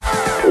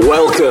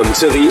Welcome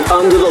to the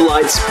Under the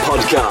Lights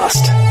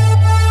podcast.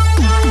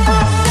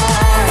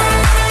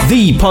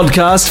 The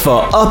podcast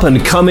for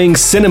up-and-coming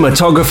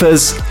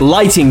cinematographers,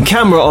 lighting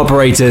camera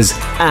operators,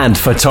 and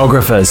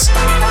photographers.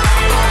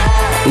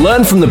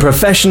 Learn from the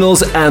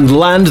professionals and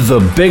land the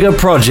bigger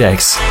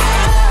projects.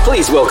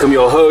 Please welcome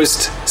your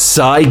host,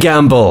 Cy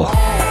Gamble.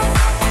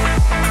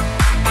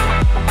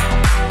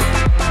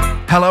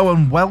 Hello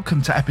and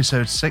welcome to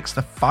episode 6,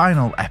 the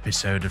final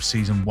episode of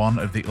season 1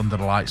 of the Under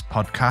the Lights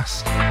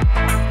podcast.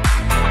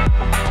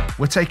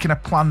 We're taking a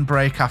planned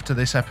break after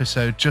this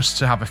episode just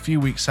to have a few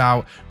weeks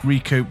out,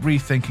 recoup,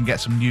 rethink and get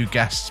some new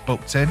guests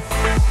booked in.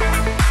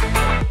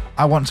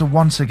 I want to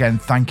once again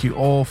thank you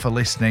all for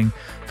listening,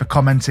 for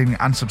commenting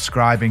and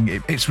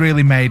subscribing. It's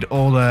really made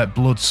all the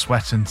blood,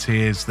 sweat and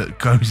tears that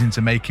goes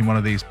into making one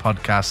of these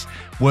podcasts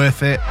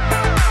worth it.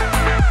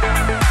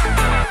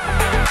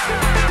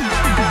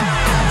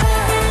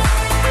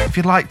 If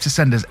you'd like to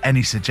send us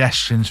any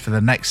suggestions for the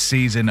next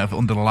season of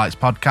Under the Lights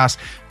podcast,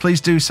 please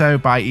do so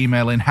by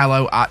emailing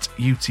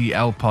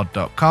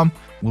hello@utlpod.com.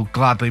 We'll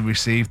gladly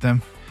receive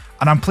them.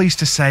 And I'm pleased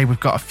to say we've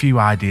got a few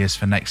ideas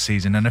for next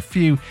season and a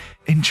few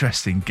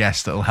interesting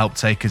guests that will help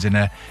take us in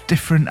a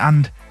different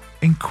and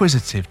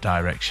inquisitive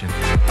direction.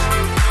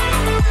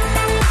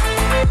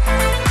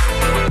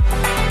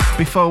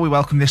 Before we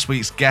welcome this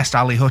week's guest,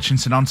 Ali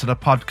Hutchinson, onto the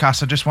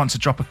podcast, I just want to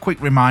drop a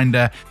quick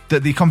reminder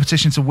that the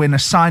competition to win a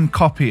signed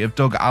copy of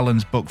Doug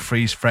Allen's book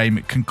Freeze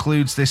Frame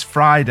concludes this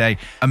Friday,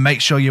 and make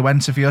sure you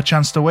enter for your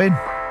chance to win.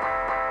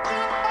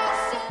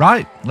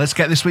 Right, let's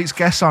get this week's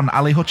guest on.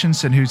 Ali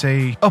Hutchinson, who's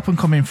a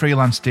up-and-coming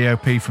freelance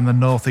DOP from the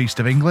northeast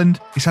of England.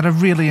 He's had a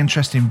really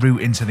interesting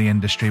route into the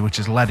industry, which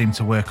has led him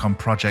to work on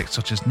projects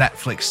such as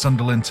Netflix,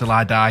 Sunderland Till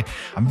I Die.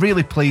 I'm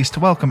really pleased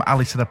to welcome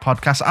Ali to the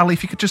podcast. Ali,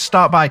 if you could just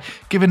start by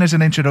giving us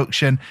an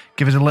introduction,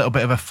 give us a little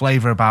bit of a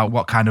flavour about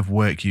what kind of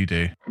work you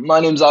do. My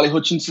name's Ali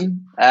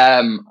Hutchinson.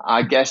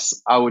 I guess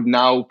I would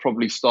now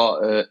probably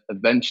start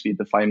eventually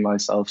define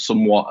myself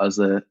somewhat as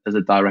a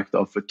director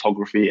of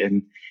photography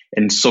in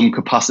some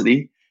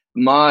capacity.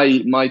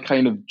 My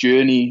kind of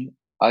journey,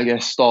 I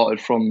guess,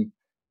 started from,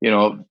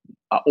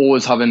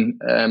 always having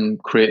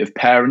creative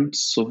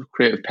parents. So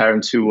creative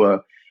parents who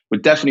were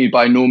definitely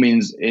by no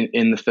means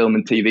in the film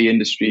and TV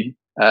industry,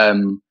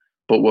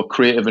 but were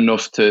creative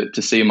enough to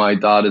see my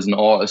dad as an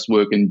artist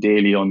working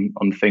daily on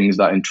things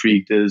that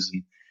intrigued us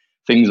and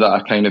things that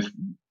I kind of,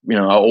 I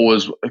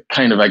always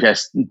kind of, I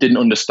guess, didn't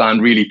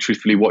understand really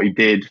truthfully what he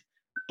did,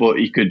 but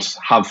he could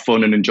have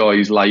fun and enjoy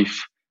his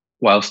life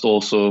whilst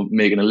also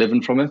making a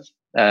living from it.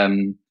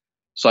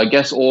 So I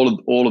guess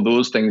all of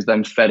those things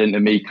then fed into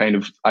me kind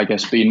of, I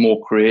guess, being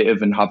more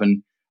creative and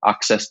having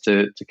access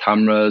to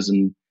cameras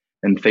and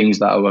things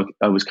that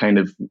I was kind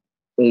of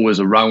always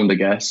around, I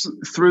guess.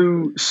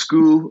 Through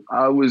school,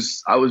 I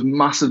was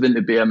massive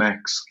into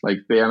BMX. Like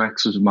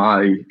BMX was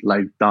my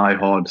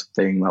die-hard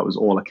thing. That was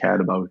all I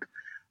cared about.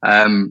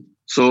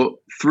 So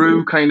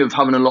through kind of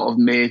having a lot of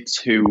mates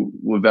who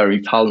were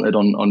very talented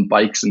on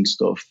bikes and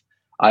stuff,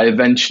 I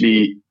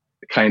eventually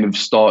kind of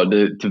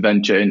started to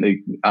venture into,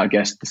 I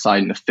guess,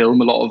 deciding to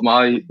film a lot of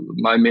my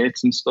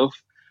mates and stuff.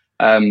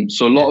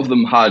 So a lot of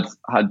them had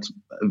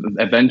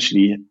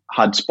eventually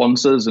had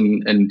sponsors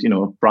and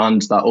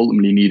brands that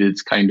ultimately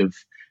needed kind of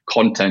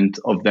content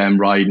of them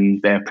riding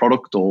their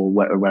product or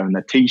wearing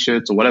their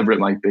t-shirts or whatever it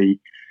might be.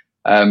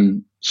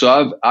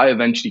 So I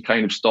eventually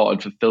kind of started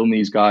to film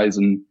these guys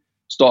and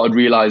started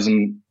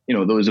realizing,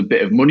 there was a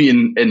bit of money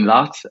in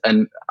that.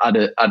 And at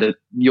a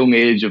young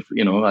age of,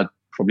 I'd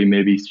probably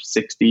maybe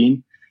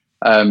 16,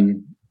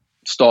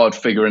 started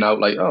figuring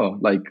out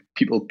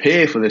people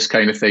pay for this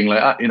kind of thing.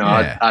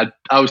 I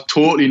was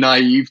totally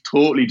naive,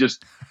 totally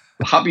just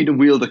happy to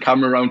wheel the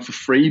camera around for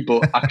free,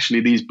 but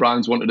actually these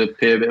brands wanted to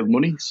pay a bit of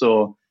money.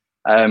 So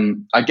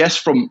I guess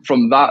from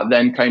that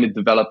then kind of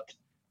developed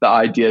the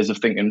ideas of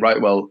thinking, right,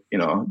 well,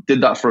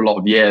 did that for a lot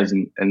of years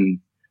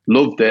and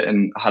loved it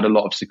and had a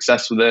lot of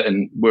success with it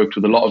and worked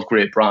with a lot of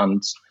great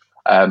brands.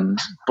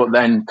 But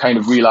then kind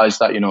of realized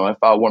that, if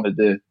I wanted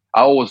to,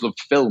 I always loved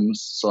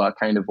films, so I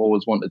kind of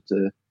always wanted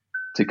to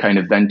kind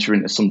of venture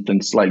into something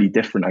slightly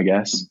different, I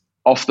guess.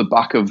 Off the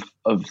back of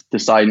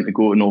deciding to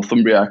go to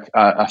Northumbria,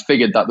 I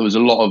figured that there was a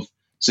lot of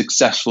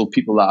successful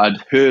people that I'd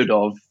heard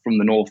of from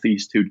the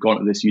Northeast who'd gone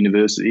to this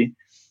university.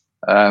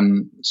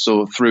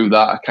 So through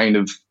that, I kind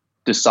of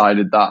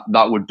decided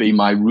that would be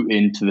my route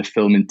into the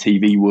film and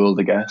TV world,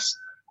 I guess.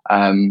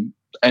 And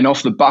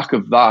off the back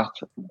of that,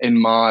 in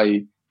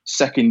my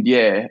second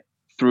year,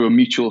 through a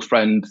mutual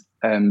friend,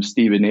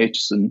 Stephen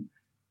Hutchinson,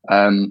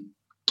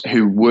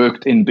 who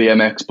worked in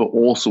BMX but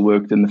also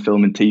worked in the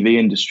film and TV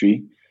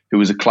industry, who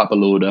was a clapper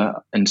loader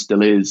and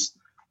still is.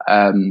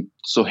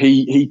 So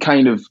he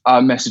kind of,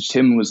 I messaged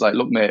him and was like,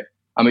 look, mate,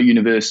 I'm at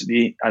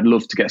university. I'd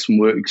love to get some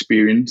work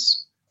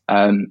experience.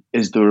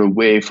 Is there a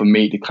way for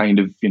me to kind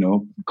of,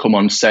 come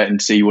on set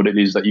and see what it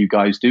is that you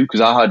guys do?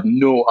 Because I had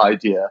no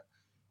idea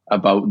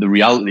about the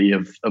reality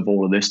of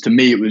all of this. To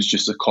me, it was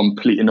just a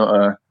complete and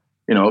utter,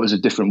 it was a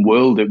different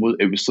world. It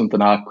was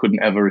something I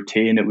couldn't ever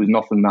attain. It was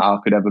nothing that I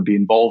could ever be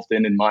involved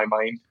in my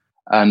mind.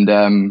 And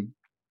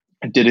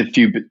I did a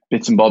few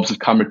bits and bobs of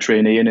camera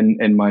training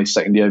in my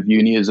second year of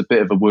uni as a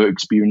bit of a work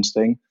experience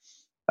thing.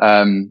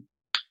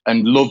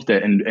 And loved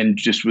it, and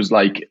just was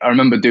like, I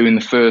remember doing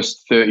the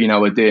first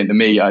 13-hour day, and to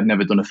me, I'd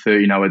never done a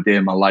 13-hour day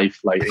in my life.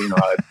 Like,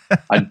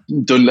 I'd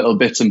done little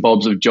bits and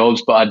bobs of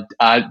jobs, but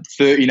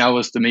 13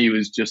 hours to me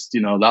was just,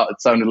 that it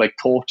sounded like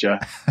torture.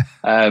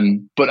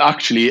 But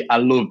actually, I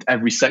loved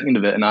every second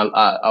of it, and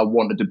I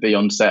wanted to be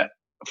on set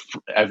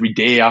every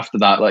day after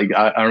that. Like,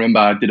 I remember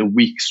I did a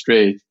week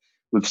straight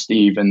with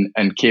Steve,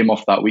 and came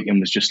off that week and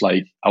was just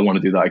like, I want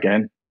to do that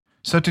again.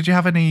 So did you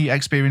have any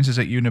experiences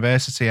at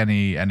university,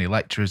 any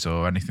lecturers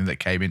or anything that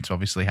came in to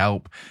obviously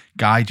help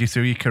guide you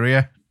through your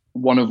career?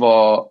 One of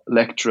our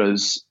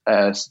lecturers,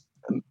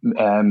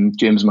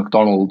 James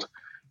MacDonald,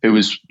 who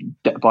was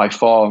by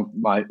far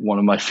one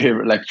of my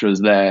favourite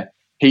lecturers there,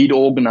 he'd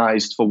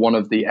organised for one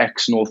of the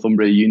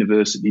ex-Northumbria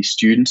University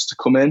students to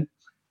come in.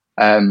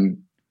 And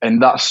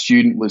that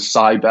student was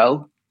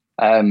Cybel,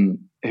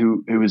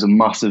 who was a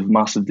massive,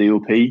 massive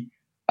DOP.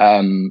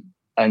 And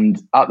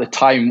at the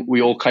time,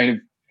 we all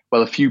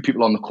a few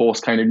people on the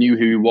course kind of knew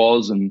who he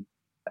was and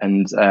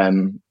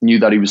knew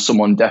that he was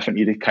someone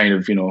definitely to kind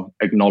of,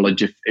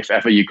 acknowledge if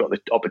ever you got the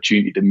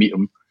opportunity to meet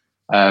him.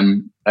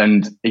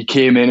 And he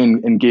came in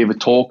and gave a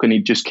talk, and he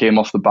just came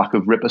off the back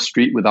of Ripper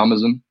Street with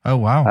Amazon. Oh,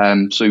 wow.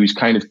 So he was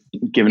kind of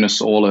giving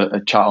us all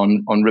a chat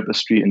on Ripper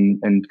Street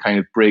and kind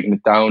of breaking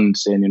it down and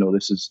saying,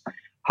 this is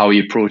how he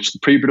approached the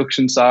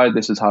pre-production side.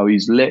 This is how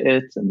he's lit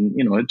it.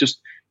 And,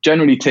 just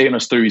generally taking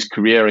us through his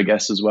career, I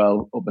guess, as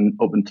well, up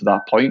until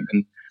that point.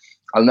 And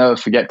I'll never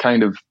forget,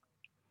 kind of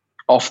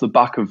off the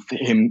back of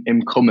him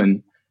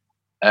coming,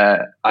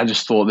 I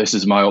just thought this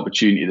is my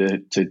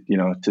opportunity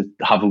to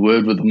have a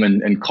word with him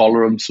and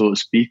collar him, so to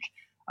speak.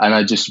 And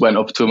I just went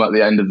up to him at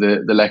the end of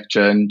the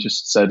lecture and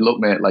just said,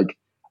 look, mate, like,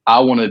 I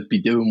want to be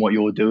doing what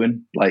you're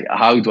doing. Like,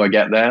 how do I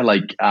get there?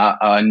 Like,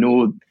 I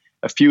know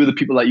a few of the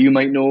people that you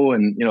might know,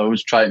 and, I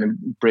was trying to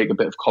break a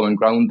bit of common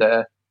ground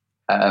there.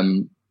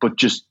 But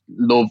just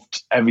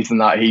loved everything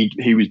that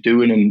he was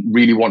doing and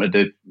really wanted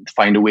to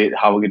find a way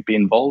how I could be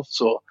involved.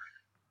 So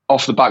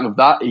off the back of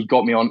that, he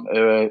got me on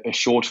a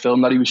short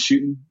film that he was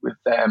shooting with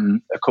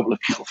a couple of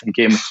people from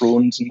Game of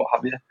Thrones and what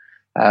have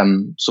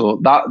you. So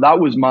that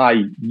was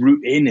my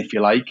route in, if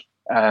you like.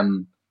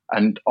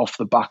 And off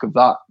the back of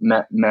that,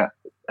 met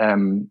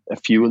a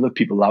few other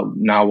people that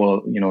now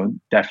are,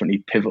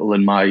 definitely pivotal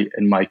in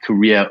my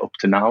career up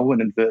to now, in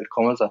inverted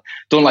commas. I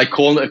don't like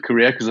calling it a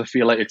career because I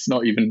feel like it's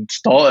not even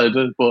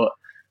started, but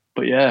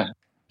yeah.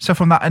 So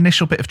from that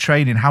initial bit of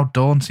training, how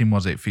daunting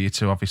was it for you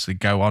to obviously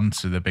go on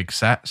to the big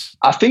sets?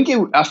 I think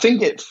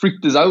it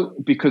freaked us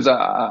out because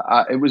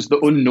it was the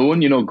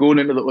unknown, going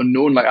into the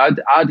unknown. Like,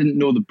 I didn't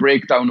know the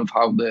breakdown of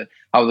how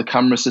the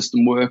camera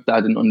system worked.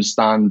 I didn't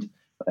understand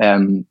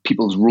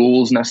people's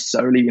roles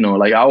necessarily.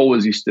 Like, I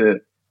always used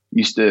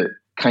to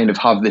kind of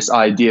have this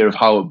idea of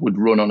how it would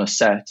run on a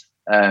set,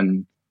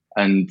 and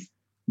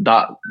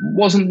that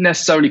wasn't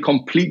necessarily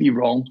completely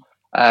wrong,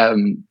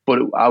 but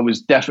I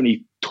was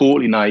definitely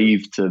totally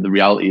naive to the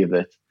reality of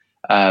it.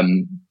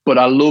 But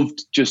I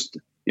loved just,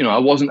 I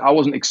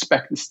wasn't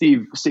expecting.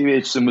 Steve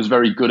Hutchinson was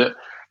very good at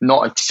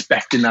not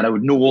expecting that I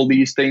would know all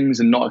these things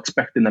and not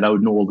expecting that I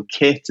would know all the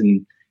kit.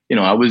 And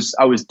I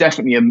was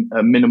definitely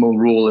a minimal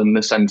role in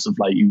the sense of,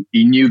 like,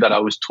 he knew that I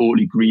was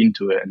totally green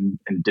to it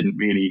and didn't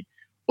really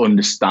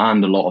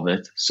understand a lot of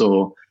it.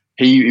 So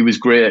he was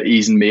great at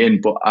easing me in,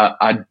 but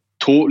I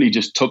totally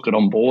just took it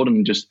on board,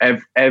 and just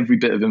every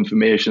bit of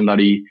information that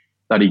he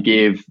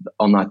gave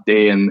on that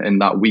day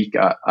and that week,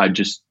 I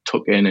just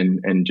took in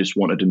and just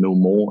wanted to know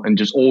more. And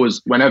just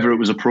always, whenever it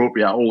was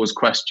appropriate, I always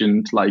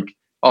questioned, like,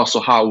 oh, so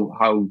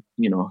how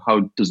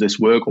does this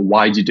work? Or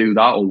why do you do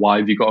that? Or why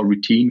have you got a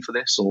routine for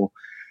this? Or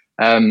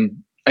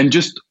and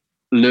just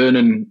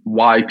learning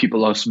why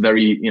people are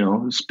very,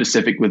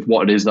 specific with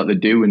what it is that they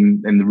do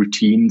and the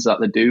routines that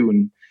they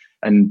do.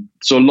 And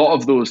so a lot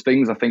of those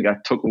things I think I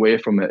took away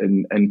from it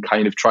and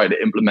kind of tried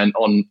to implement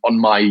on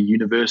my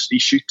university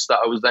shoots that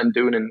I was then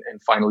doing in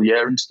final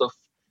year and stuff.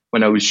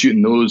 When I was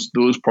shooting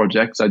those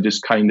projects, I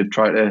just kind of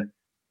try to,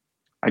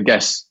 I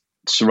guess,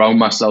 surround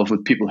myself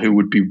with people who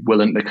would be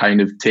willing to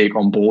kind of take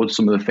on board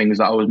some of the things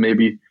that I was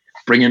maybe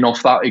bringing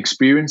off that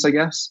experience, I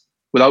guess,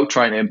 without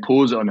trying to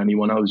impose it on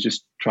anyone. I was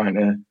just trying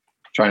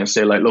to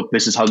say, like, look,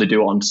 this is how they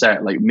do it on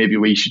set. Like, maybe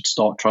we should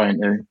start trying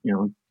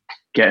to,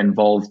 get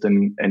involved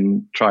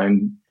and try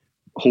and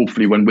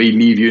hopefully when we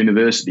leave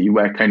university,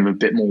 we're kind of a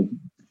bit more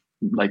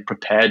like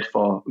prepared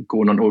for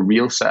going onto a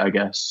real set, I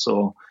guess.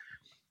 So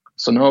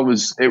no,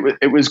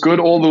 it was good.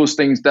 All those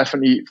things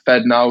definitely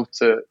fed now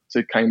to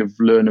kind of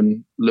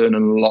learning a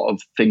lot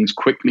of things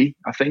quickly,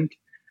 I think.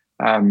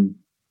 But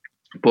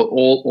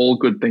all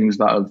good things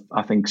that have,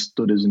 I think,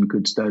 stood us in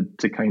good stead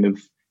to kind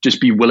of just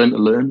be willing to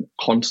learn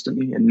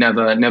constantly and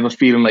never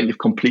feeling like you've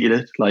completed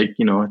it. Like,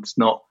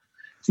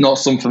 it's not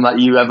something that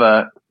you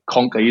ever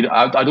conquer.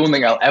 I don't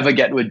think I'll ever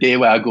get to a day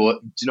where I go,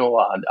 do you know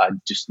what? I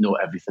just know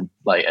everything,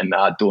 like, and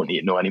I don't need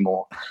to know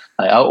anymore.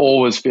 Like, I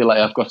always feel like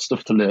I've got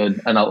stuff to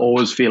learn, and I'll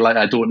always feel like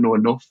I don't know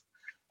enough.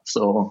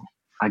 So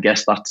I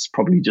guess that's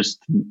probably just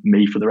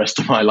me for the rest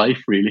of my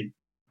life, really.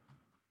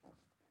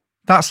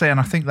 That's it, and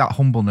I think that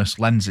humbleness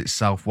lends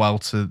itself well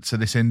to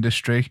this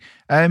industry.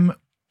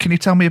 Can you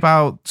tell me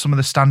about some of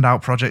the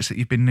standout projects that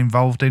you've been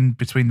involved in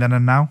between then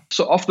and now?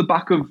 So off the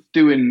back of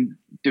doing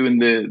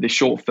the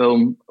short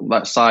film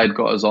that Side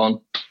got us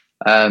on,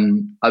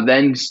 I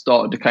then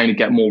started to kind of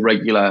get more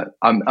regular.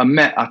 I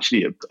met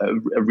actually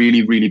a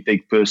really, really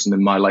big person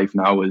in my life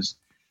now is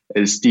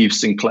Steve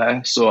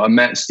Sinclair. So I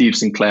met Steve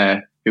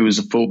Sinclair, who was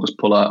a focus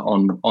puller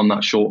on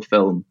that short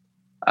film,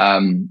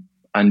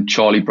 and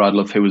Charlie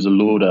Bradlove, who was a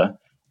loader.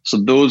 So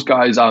those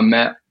guys I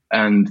met,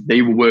 and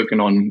they were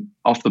working on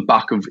off the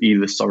back of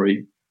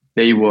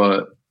they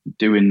were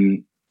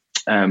doing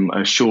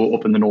a show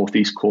up in the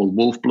Northeast called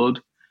Wolf Blood.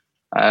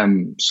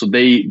 So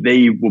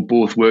they were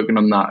both working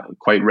on that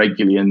quite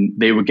regularly, and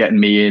they were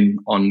getting me in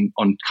on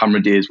camera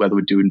days where they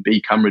were doing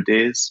B camera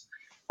days.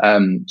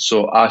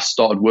 So I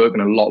started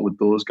working a lot with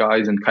those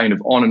guys, and kind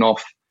of on and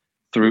off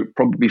through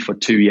probably for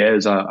 2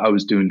 years, I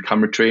was doing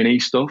camera trainee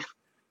stuff,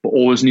 but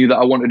always knew that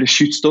I wanted to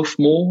shoot stuff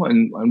more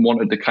and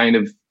wanted to kind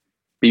of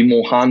be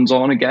more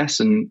hands-on, I guess,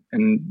 and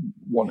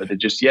wanted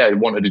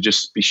to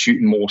just be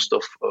shooting more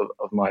stuff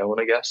of my own,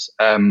 I guess.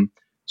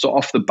 So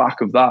off the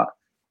back of that,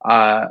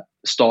 I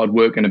started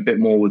working a bit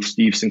more with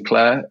Steve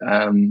Sinclair,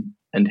 and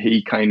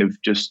he kind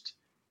of just,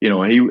 he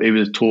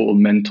was a total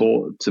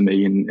mentor to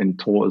me and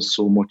taught us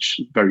so much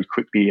very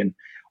quickly. And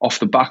off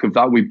the back of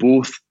that, we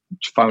both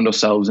found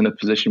ourselves in a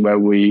position where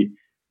we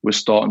were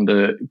starting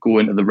to go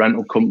into the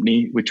rental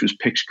company, which was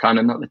Picture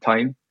Cannon at the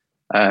time.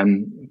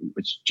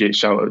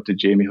 Shout out to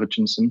Jamie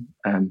Hutchinson,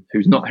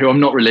 who I'm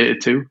not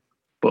related to,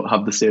 but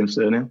have the same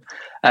surname.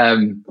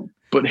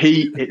 But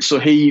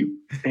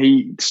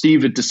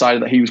Steve had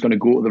decided that he was going to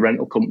go to the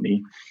rental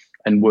company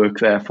and work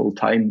there full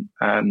time.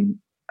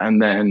 And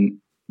then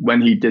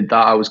when he did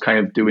that, I was kind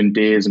of doing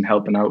days and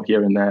helping out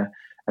here and there.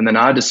 And then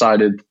I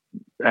decided,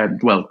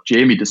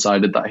 Jamie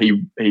decided that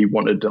he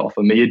wanted to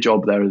offer me a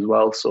job there as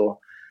well. So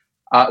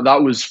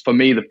that was for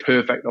me the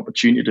perfect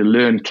opportunity to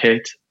learn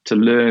kit, to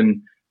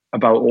learn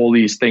about all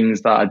these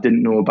things that I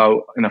didn't know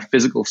about in a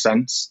physical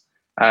sense,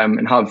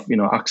 and have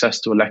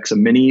access to Alexa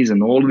Minis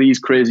and all of these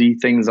crazy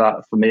things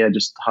that for me I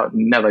just had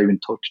never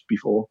even touched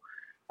before,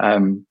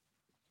 and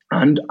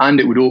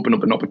it would open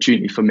up an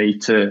opportunity for me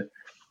to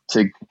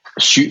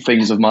shoot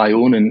things of my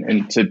own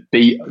and to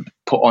be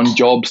put on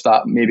jobs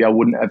that maybe I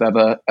wouldn't have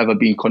ever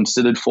been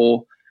considered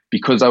for,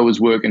 because I was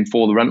working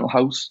for the rental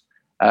house.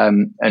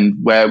 And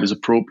where it was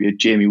appropriate,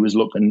 Jamie was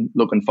looking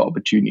for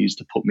opportunities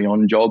to put me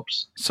on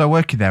jobs. So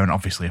working there, and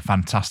obviously a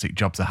fantastic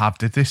job to have,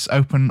 did this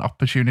open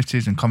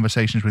opportunities and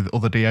conversations with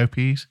other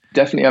DOPs?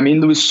 Definitely. I mean,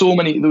 there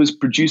was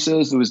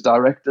producers, there was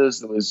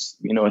directors, there was,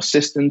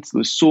 assistants, there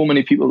was so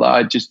many people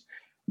that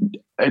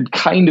I'd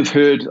kind of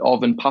heard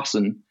of in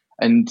passing.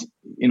 And,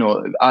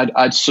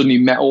 I'd suddenly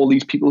met all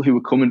these people who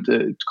were coming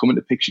to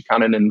Picture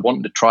Cannon and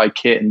wanting to try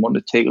kit and wanting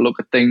to take a look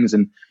at things.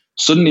 And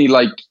suddenly,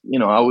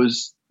 I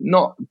was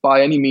not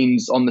by any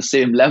means on the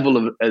same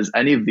level as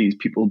any of these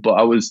people, but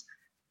I was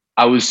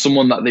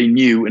someone that they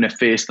knew in a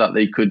face that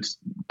they could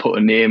put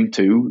a name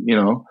to,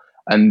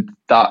 and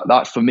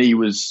that for me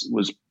was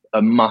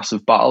a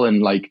massive battle.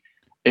 And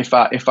if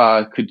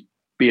I could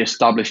be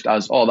established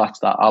as, oh, that's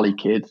that Ali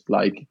kid,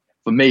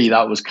 for me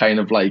that was kind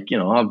of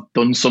I've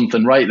done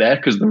something right there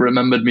because they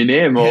remembered my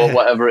name or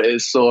whatever it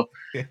is. So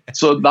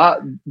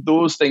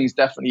those things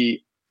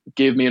definitely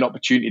gave me an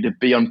opportunity to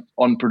be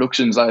on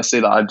productions, I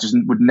say, that I just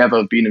would never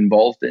have been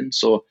involved in.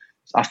 So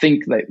I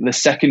think the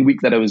second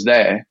week that I was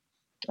there,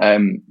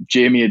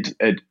 Jamie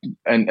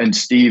and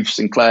Steve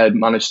Sinclair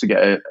managed to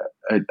get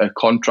a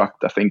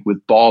contract, I think,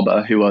 with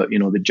Barber, who are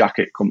the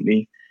jacket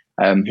company,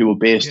 who were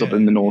based up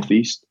in the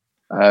Northeast.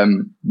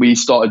 We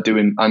started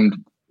doing,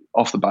 and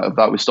off the back of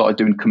that, we started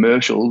doing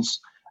commercials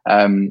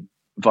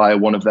via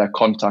one of their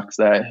contacts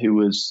there, who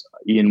was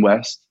Ian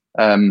West.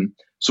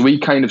 So we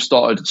kind of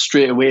started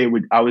straight away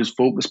with, I was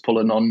focus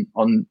pulling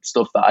on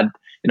stuff that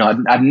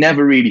I'd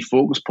never really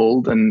focus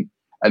pulled, and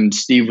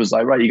Steve was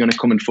like, right, you're going to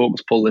come and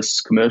focus pull this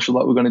commercial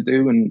that we're going to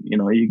do, and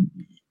you're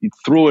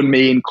throwing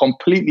me in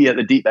completely at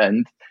the deep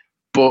end,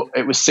 but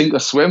it was sink or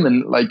swim,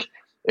 and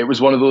it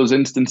was one of those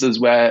instances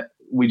where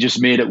we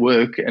just made it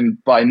work, and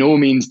by no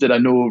means did I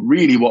know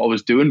really what I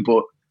was doing,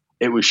 but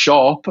it was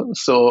sharp,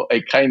 so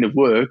it kind of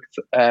worked.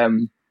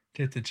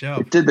 Did the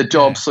job. It did the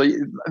job. Yeah.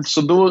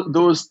 So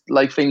those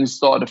things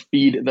started to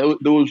feed.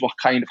 Those were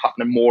kind of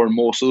happening more and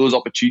more. So those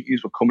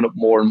opportunities were coming up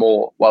more and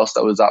more whilst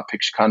I was at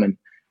Picture Cannon.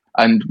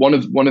 And one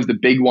of the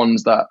big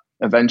ones that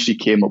eventually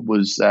came up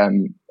was a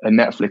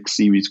Netflix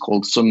series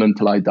called Sunderland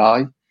Till I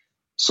Die.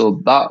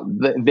 So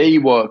they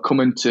were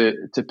coming to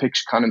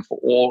Picture Cannon for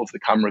all of the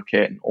camera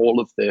kit and all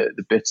of the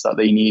bits that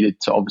they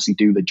needed to obviously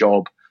do the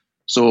job.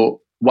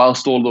 So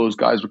whilst all those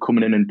guys were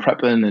coming in and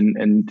prepping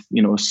and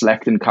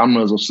selecting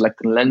cameras or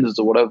selecting lenses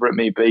or whatever it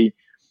may be,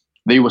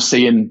 they were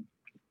seeing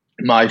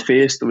my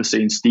face, they were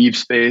seeing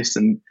Steve's face,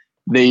 and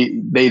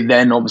they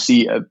then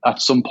obviously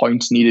at some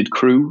points needed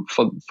crew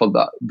for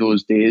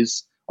those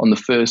days on the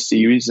first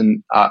series,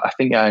 and I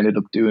think I ended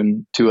up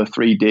doing 2 or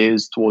 3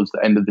 days towards the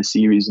end of the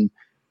series, and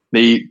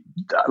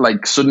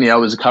suddenly I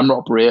was a camera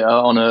operator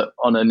on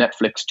a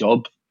Netflix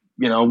job.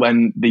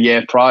 When the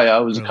year prior I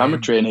was a camera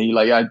trainee.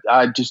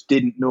 I just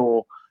didn't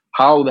know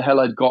how the hell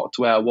I'd got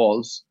to where I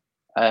was,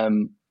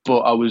 but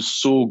I was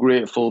so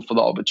grateful for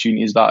the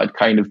opportunities that I'd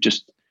kind of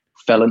just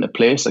fell into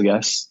place, I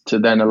guess, to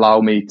then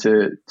allow me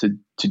to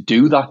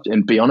do that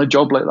and be on a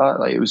job like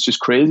that. It was just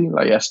crazy.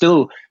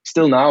 Still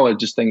now, I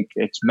just think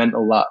it's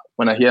mental that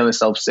when I hear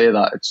myself say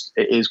that,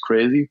 it is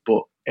crazy,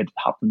 but it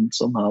happened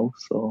somehow.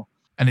 So.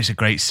 And it's a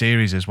great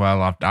series as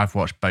well. I've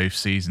watched both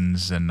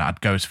seasons, and I'd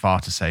go as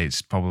far to say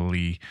it's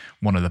probably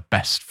one of the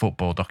best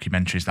football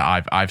documentaries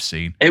that I've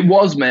seen. It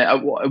was, mate.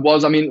 It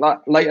was. I mean,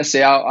 like I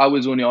say, I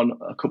was only on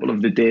a couple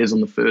of the days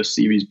on the first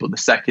series, but the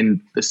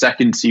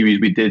second series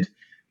we did,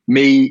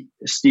 me,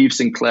 Steve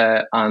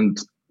Sinclair, and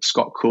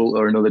Scott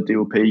Coulter, another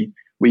DOP.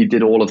 We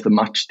did all of the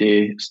match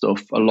day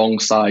stuff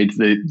alongside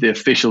the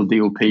official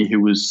DOP,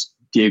 who was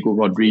Diego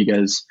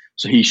Rodriguez.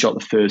 So he shot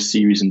the first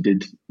series and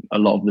did a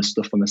lot of the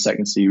stuff on the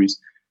second series.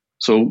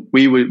 So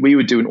we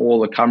were doing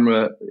all the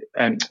camera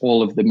and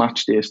all of the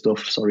match day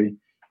stuff,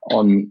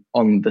 on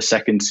the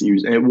second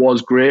series. And it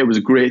was great. It was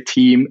a great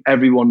team.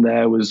 Everyone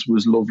there was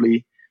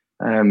lovely.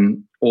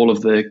 All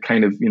of the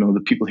kind of,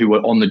 the people who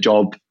were on the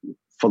job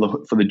for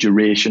the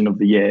duration of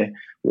the year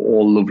were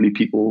all lovely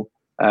people.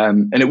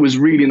 And it was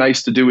really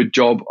nice to do a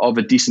job of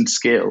a decent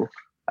scale.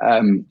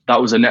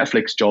 That was a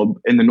Netflix job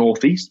in the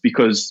Northeast,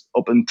 because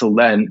up until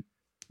then,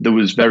 there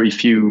was very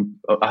few,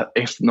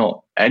 if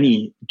not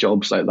any,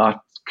 jobs like that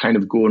kind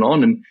of going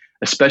on. And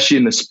especially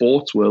in the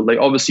sports world,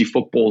 obviously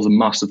football is a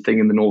massive thing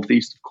in the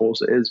Northeast, of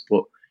course it is,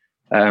 but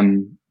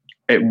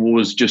it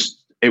was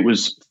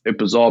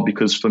bizarre,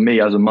 because for me,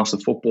 as a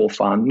massive football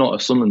fan, not a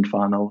Sunderland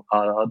fan, I'll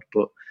add,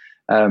 but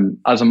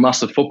as a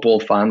massive football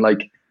fan,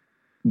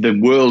 the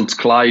worlds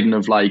colliding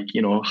of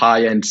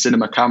high-end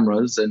cinema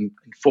cameras and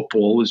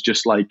football was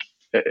just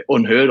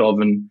unheard of,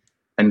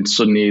 and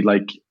suddenly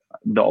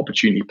the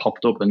opportunity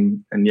popped up,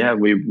 and yeah,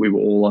 we were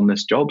all on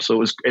this job.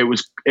 So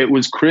it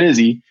was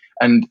crazy,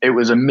 and it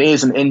was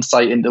amazing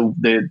insight into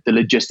the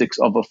logistics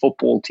of a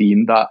football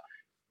team that,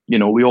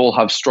 we all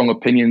have strong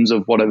opinions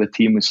of whatever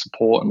team we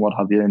support and what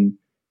have you, and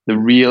the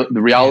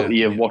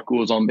reality of what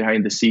goes on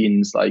behind the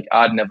scenes,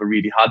 I'd never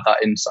really had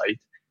that insight,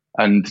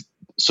 and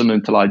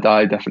Sunderland Till I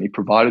Die definitely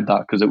provided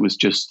that, because it was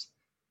just,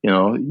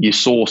 you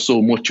saw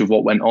so much of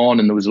what went on,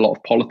 and there was a lot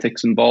of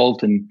politics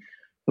involved, and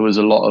there was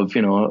a lot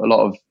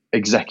of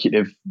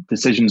executive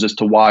decisions as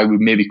to why we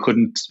maybe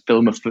couldn't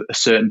film a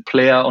certain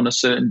player on a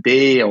certain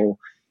day, or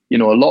a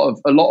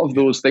lot of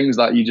those things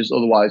that you just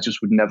otherwise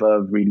just would never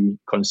have really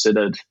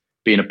considered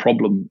being a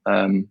problem.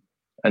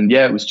 And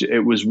yeah,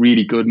 it was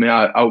really good,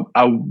 man.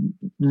 I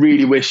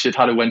really wish it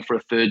had went for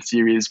a third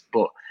series,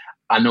 but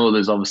I know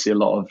there's obviously a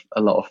lot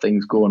of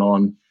things going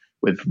on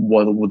with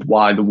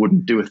why they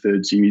wouldn't do a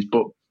third series,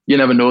 but you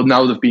never know.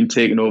 Now they've been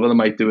taken over, they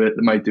might do it.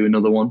 They might do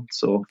another one.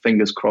 So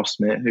fingers crossed,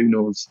 mate. Who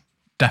knows?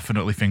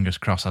 Definitely fingers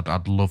crossed.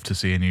 I'd love to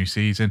see a new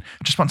season.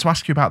 I just want to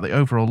ask you about the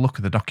overall look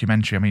of the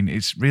documentary. I mean,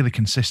 it's really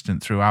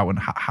consistent throughout. And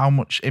how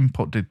much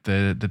input did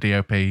the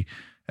DOP,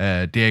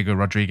 Diego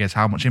Rodriguez,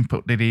 how much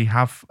input did he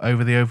have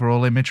over the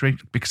overall imagery?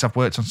 Because I've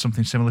worked on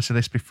something similar to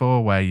this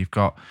before, where you've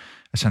got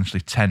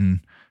essentially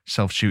 10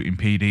 self-shooting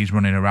PDs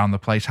running around the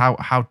place.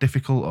 How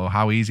difficult or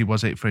how easy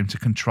was it for him to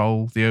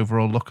control the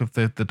overall look of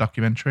the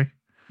documentary?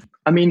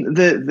 I mean,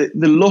 the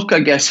look,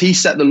 I guess, he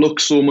set the look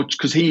so much,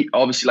 because he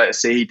obviously, like I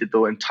say, he did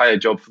the entire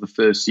job for the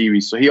first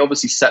series. So he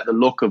obviously set the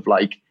look of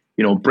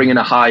bringing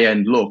a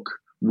high-end look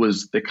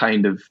was the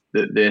kind of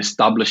the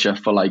establisher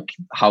for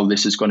how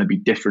this is going to be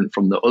different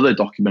from the other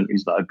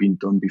documentaries that have been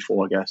done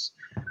before, I guess.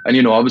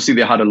 And, obviously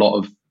they had a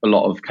lot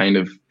of kind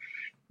of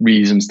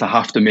reasons to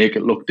have to make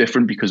it look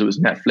different, because it was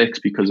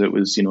Netflix, because it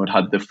was, it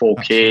had the 4K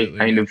Absolutely,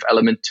 kind of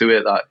element to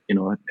it that,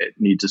 it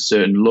needs a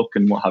certain look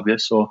and what have you.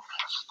 So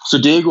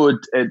Diego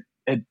had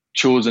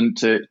chosen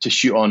to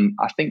shoot on,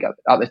 I think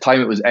at the time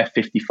it was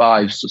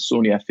F55s, so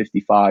Sony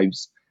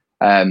F55s.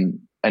 And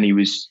he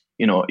was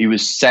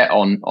set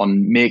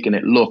on making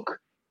it look,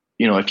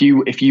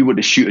 if you were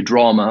to shoot a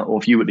drama,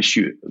 or if you were to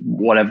shoot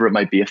whatever it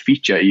might be, a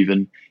feature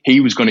even,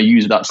 he was going to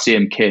use that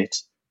same kit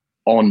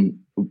on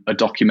a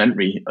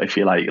documentary. I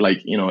feel like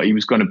he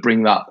was going to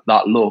bring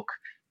that look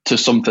to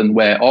something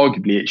where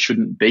arguably it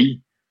shouldn't be.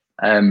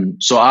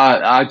 So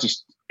I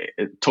just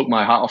took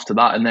my hat off to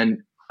that. And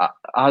then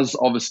as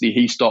obviously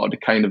he started to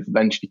kind of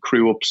eventually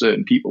crew up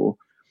certain people,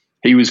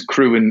 he was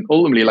crewing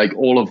ultimately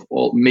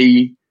all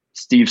me,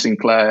 Steve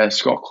Sinclair,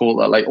 Scott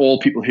Coulter, all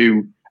people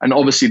who, and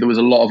obviously there was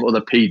a lot of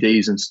other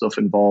PDs and stuff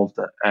involved.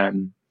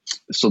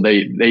 So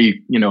they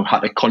had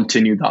to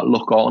continue that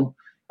look on,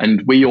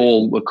 and we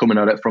all were coming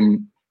at it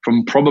from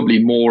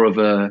probably more of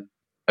a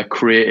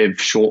creative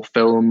short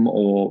film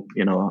or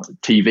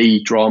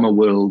TV drama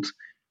world.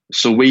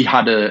 So we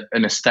had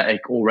an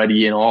aesthetic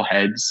already in our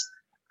heads.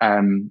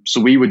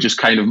 So we were just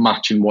kind of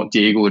matching what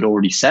Diego had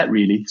already set,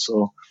 really.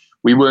 So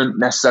we weren't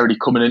necessarily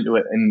coming into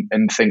it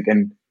and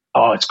thinking,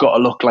 oh, it's got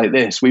to look like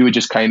this. We were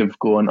just kind of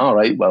going, all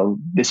right, well,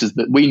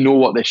 we know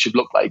what this should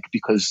look like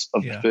because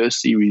of the first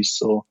series.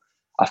 So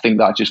I think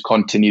that just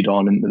continued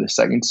on into the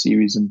second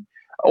series, and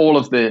all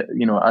of the,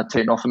 I'd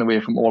take nothing away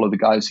from all of the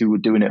guys who were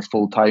doing it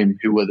full time,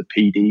 who were the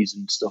PDs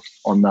and stuff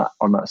on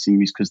that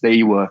series, because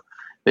they were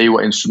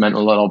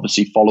instrumental in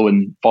obviously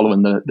following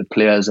the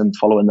players and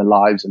following the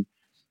lives.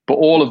 But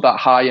all of that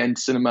high end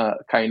cinema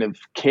kind of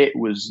kit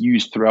was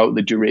used throughout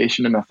the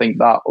duration, and I think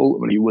that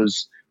ultimately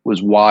was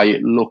why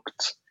it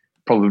looked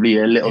probably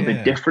a little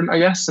bit different, I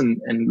guess,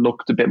 and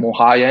looked a bit more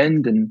high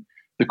end. And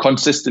the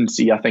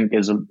consistency, I think,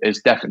 is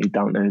definitely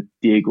down to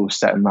Diego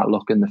setting that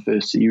look in the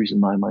first series in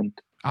my mind.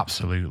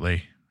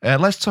 Absolutely.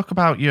 Let's talk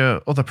about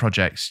your other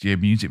projects, your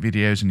music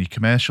videos and your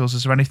commercials.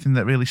 Is there anything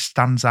that really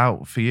stands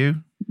out for you?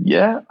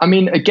 Yeah, I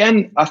mean,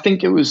 again, I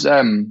think it was,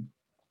 as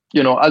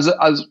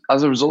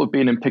a result of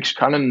being in Picture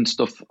Canon and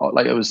stuff,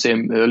 like I was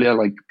saying earlier,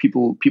 like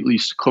people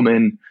used to come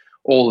in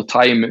all the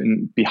time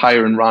and be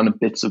hiring random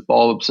bits of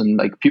bobs, and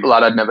like people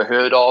that I'd never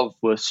heard of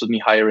were suddenly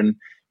hiring,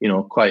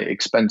 quite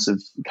expensive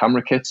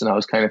camera kits, and I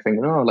was kind of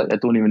thinking, oh, like I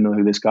don't even know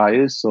who this guy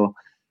is. So,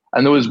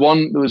 and there was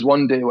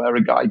one day where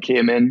a guy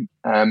came in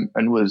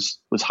and was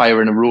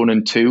hiring a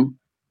Ronin 2,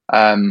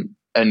 and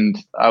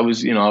I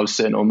was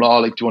saying to him, oh,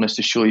 like, do you want us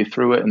to show you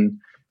through it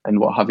and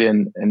what have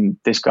you? And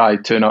this guy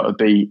turned out to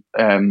be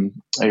a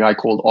guy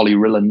called Ollie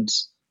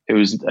Rillans, who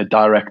was a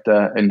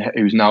director and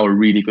who's now a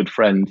really good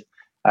friend.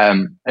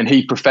 And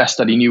he professed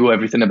that he knew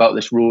everything about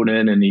this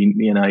Ronin, and he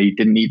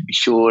didn't need to be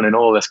shown and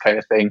all this kind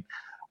of thing.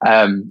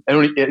 And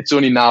it's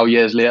only now,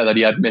 years later, that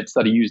he admits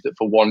that he used it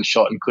for one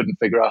shot and couldn't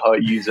figure out how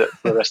to use it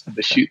for the rest of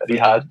the shoot that he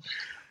had.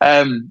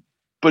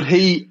 But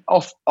he,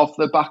 off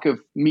the back of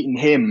meeting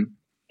him,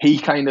 he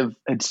kind of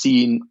had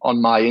seen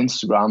on my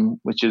Instagram,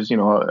 which is,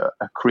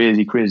 a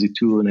crazy, crazy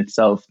tool in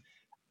itself,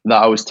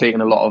 that I was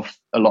taking a lot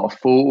of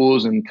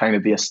photos and kind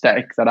of the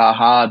aesthetic that I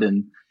had,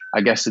 and I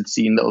guess had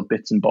seen little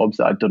bits and bobs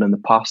that I'd done in the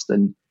past,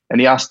 and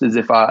he asked us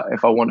if I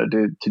wanted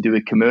to do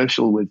a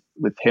commercial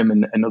with him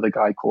and another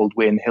guy called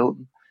Wayne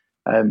Hilton.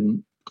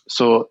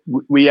 So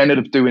we ended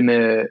up doing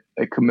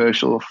a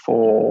commercial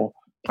for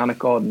Planet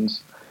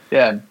Gardens.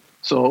 Yeah.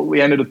 So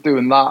we ended up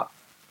doing that.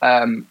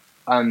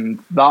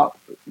 And that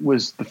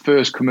was the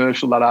first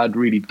commercial that I'd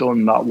really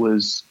done that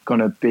was going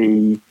to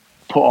be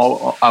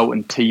put out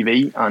on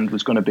TV and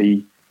was going to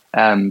be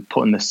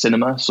put in the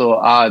cinema. So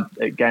I,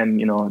 again,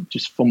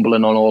 just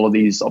fumbling on all of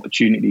these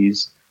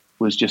opportunities,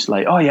 was just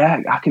like, oh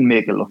yeah, I can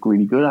make it look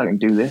really good. I can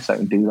do this, I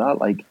can do that.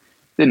 Like,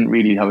 didn't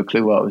really have a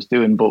clue what I was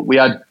doing, but we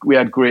had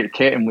great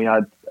kit, and we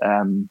had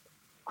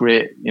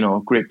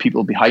great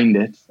people behind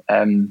it.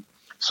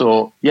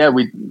 So yeah,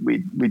 we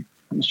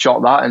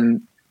shot that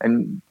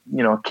and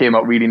came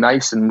out really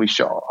nice. And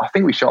I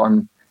think we shot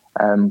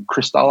on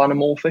crystal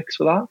anamorphics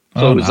for that.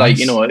 So it was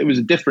nice. Like, it was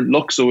a different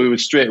look. So we were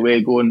straight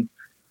away going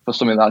for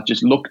something that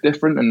just looked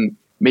different. And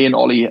me and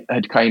Ollie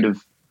had kind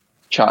of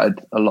chatted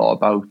a lot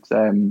about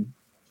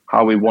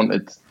how we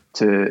wanted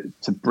to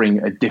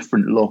bring a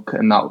different look,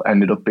 and that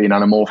ended up being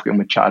anamorphic. And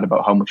we chatted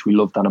about how much we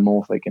loved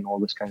anamorphic and all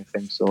this kind of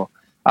thing. So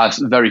I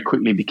very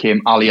quickly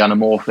became Ali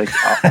Anamorphic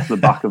off the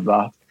back of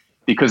that,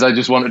 because I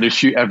just wanted to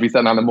shoot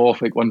everything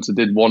anamorphic once I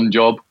did one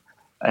job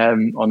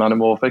on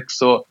anamorphic.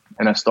 So,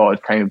 and I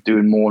started kind of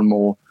doing more and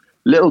more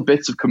little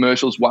bits of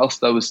commercials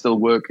whilst I was still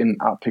working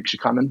at Picture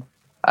Canon.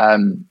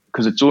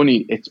 Because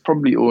it's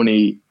probably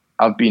only,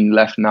 I've been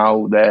left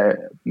now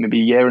there maybe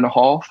a year and a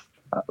half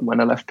when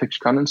I left Picture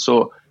Canon.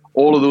 So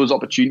all of those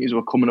opportunities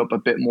were coming up a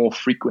bit more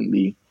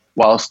frequently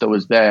whilst I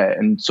was there.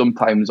 And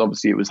sometimes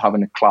obviously it was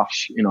having a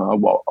clash. I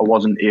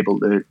wasn't able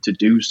to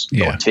do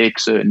or take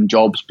certain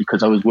jobs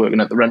because I was working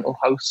at the rental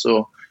house.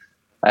 So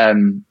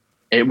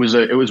it was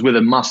with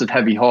a massive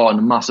heavy heart and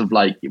a massive,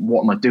 like,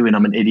 what am I doing?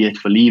 I'm an idiot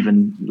for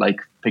leaving, like,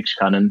 Picture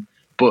Canon.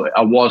 But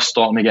I was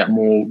starting to get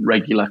more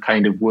regular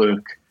kind of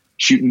work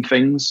shooting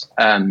things.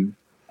 And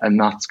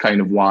that's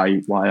kind of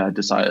why I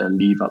decided to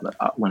leave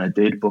when I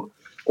did. But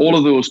all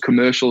of those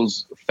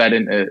commercials fed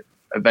into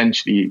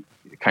eventually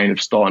kind of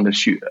starting to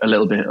shoot a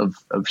little bit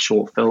of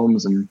short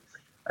films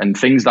and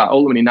things that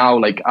ultimately now,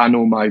 like, I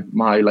know my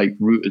like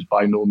route is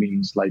by no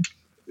means like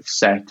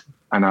set,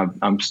 and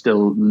I'm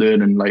still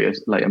learning.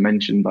 Like I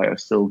mentioned, like, I've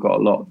still got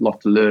a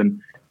lot to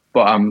learn,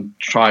 but I'm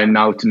trying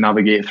now to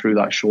navigate through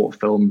that short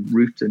film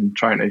route and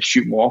trying to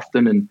shoot more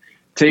often, and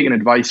taking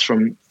advice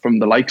from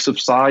the likes of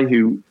Si,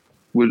 who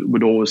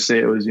would always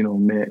say to us,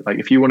 mate, like,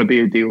 if you want to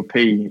be a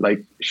DOP,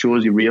 like, show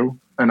us your reel.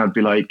 And I'd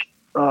be like,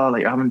 oh,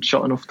 like, I haven't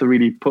shot enough to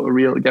really put a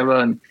reel together.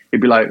 And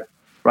he'd be like,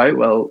 right,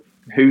 well,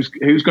 who's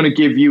going to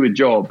give you a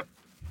job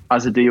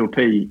as a DOP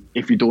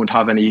if you don't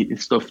have any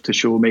stuff to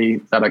show me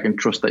that I can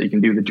trust that you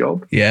can do the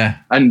job? Yeah.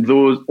 And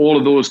all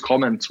of those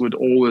comments would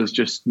always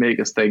just make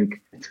us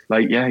think,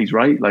 like, yeah, he's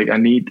right. Like, I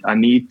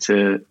need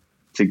to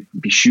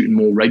be shooting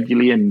more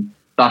regularly, and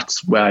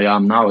that's where I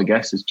am now, I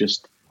guess, is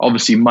just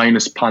obviously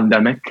minus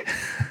pandemic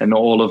and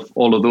all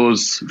of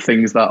those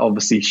things that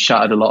obviously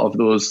shattered a lot of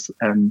those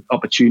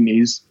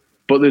opportunities.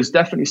 But there's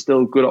definitely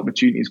still good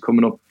opportunities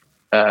coming up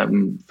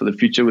for the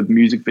future with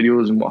music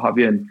videos and what have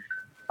you. And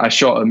I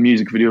shot a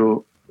music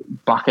video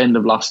back end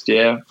of last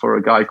year for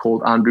a guy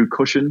called Andrew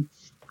Cushion,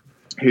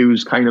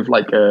 who's kind of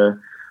like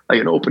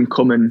an up and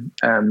coming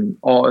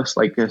artist,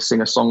 like a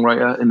singer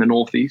songwriter in the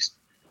Northeast.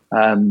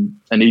 And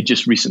he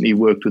just recently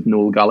worked with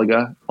Noel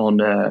Gallagher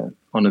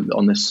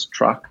on this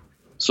track.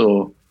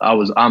 So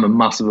I'm a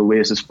massive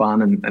Oasis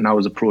fan, and I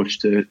was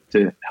approached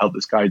to help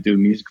this guy do a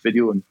music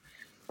video, and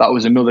that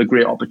was another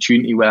great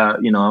opportunity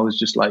where, you know, I was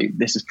just like,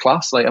 this is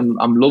class. Like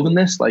I'm loving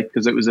this, like,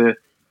 because it was a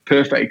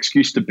perfect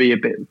excuse to be a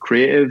bit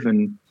creative,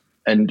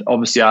 and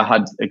obviously I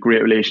had a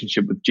great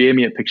relationship with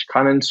Jamie at Picture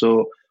Cannon.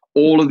 So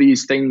all of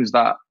these things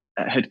that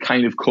had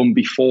kind of come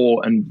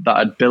before and that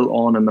I'd built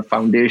on, and the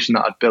foundation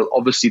that I'd built,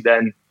 obviously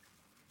then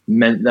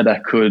meant that I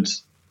could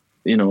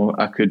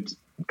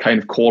kind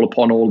of call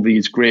upon all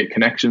these great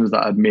connections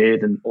that I'd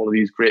made and all of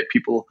these great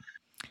people.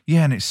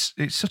 Yeah, and it's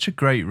such a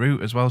great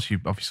route as well. So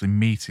you're obviously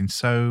meeting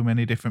so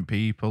many different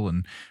people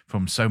and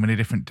from so many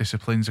different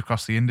disciplines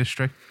across the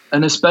industry.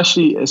 And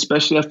especially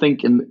I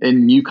think in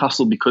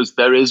Newcastle, because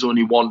there is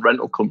only one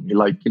rental company,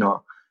 like, you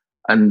know,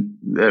 and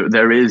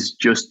there is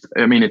just,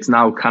 I mean, it's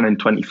now Canon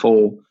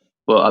 24,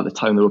 but at the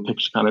time they were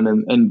Picture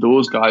Cannon, and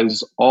those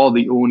guys are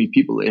the only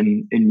people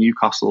in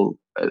Newcastle,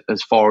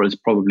 as far as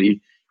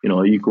probably, you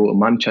know, you go to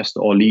Manchester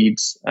or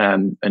Leeds,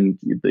 and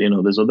you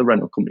know, there's other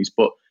rental companies,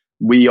 but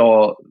we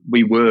were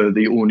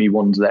the only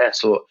ones there.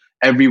 So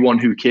everyone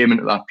who came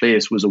into that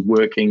place was a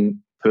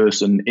working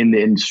person in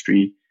the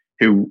industry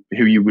who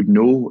you would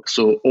know.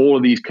 So all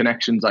of these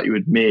connections that you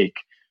would make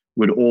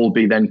would all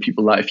be then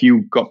people that if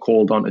you got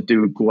called on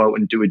to go out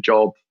and do a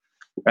job,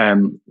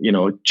 you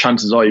know,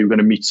 chances are you're going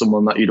to meet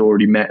someone that you'd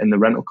already met in the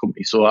rental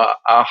company. So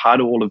I had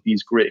all of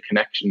these great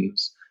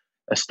connections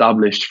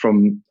established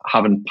from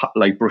having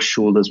like brushed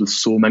shoulders with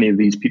so many of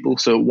these people.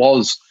 So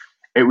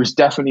it was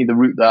definitely the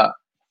route that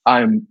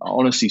I'm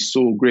honestly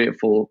so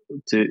grateful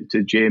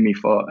to Jamie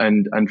for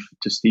and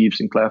to Steve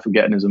Sinclair for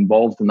getting us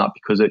involved in that,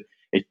 because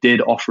it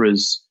did offer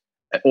us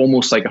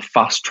almost like a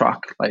fast track.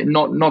 Like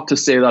not to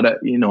say that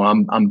you know,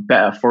 I'm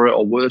better for it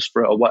or worse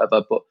for it or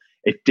whatever, but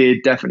it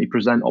did definitely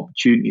present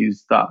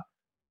opportunities that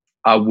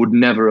I would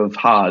never have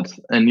had.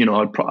 And you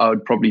know, I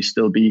would probably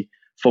still be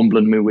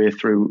fumbling my way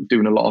through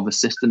doing a lot of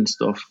assistant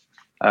stuff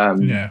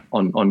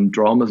on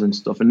dramas and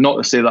stuff. And not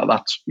to say that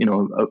that's, you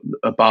know,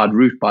 a bad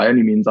route by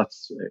any means.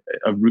 That's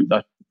a route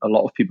that a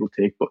lot of people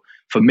take. But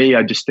for me,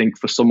 I just think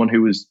for someone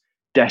who was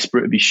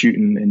desperate to be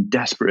shooting and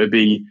desperate to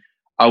be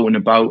out and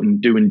about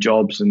and doing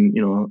jobs, and,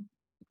 you know,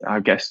 I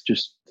guess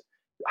just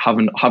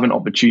having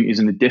opportunities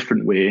in a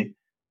different way,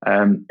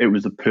 it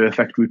was the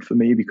perfect route for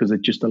me, because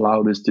it just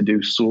allowed us to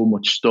do so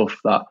much stuff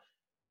that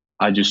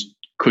I just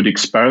could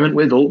experiment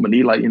with.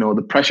 Ultimately, like, you know,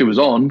 the pressure was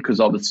on, because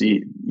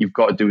obviously you've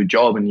got to do a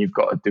job and you've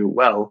got to do it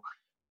well,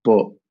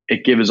 but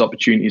it gave us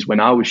opportunities when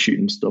I was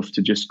shooting stuff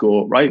to just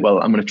go, right, well,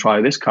 I'm going to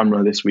try this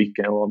camera this week,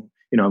 or,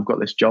 you know, I've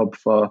got this job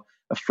for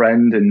a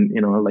friend, and,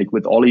 you know, like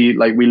with Ollie,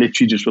 like we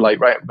literally just were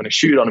like, right, I'm going to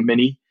shoot on a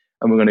Mini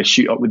and we're going to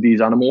shoot up with these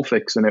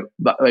anamorphics. And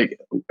like,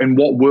 in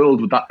what world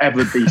would that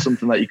ever be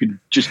something that you could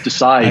just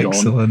decide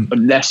on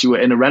unless you were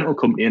in a rental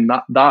company? And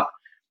that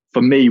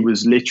for me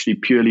was literally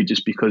purely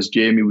just because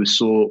Jamie was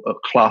so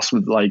class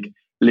with, like,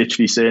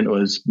 literally saying to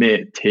us,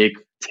 mate, take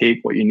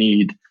what you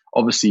need.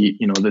 Obviously,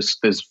 you know,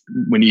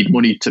 we need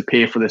money to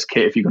pay for this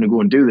kit if you're going to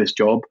go and do this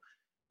job.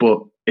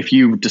 But if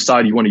you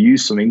decide you want to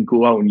use something,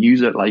 go out and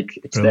use it. Like,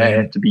 it's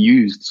there to be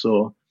used.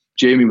 So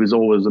Jamie was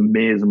always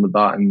amazing with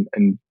that.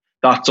 And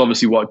that's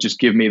obviously what just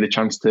gave me the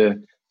chance to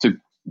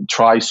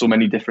try so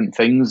many different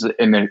things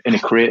in a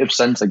creative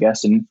sense, I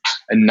guess, and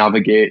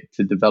navigate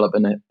to develop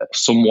in a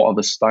somewhat of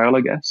a style,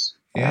 I guess.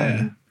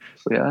 Yeah.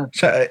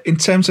 So in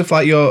terms of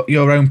like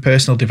your own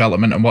personal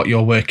development and what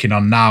you're working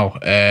on now,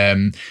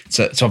 to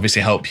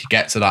obviously help you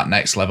get to that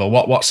next level,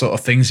 what sort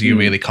of things are you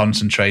really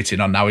concentrating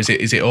on now? Is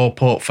it all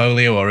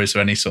portfolio, or is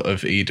there any sort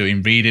of, are you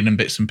doing reading and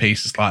bits and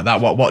pieces like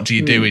that? What do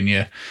you do in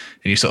your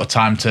sort of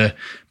time to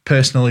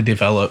personally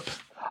develop?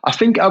 I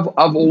think I've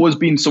always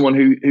been someone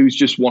who's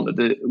just wanted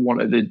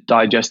to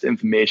digest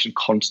information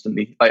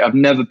constantly. Like, I've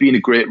never been a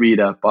great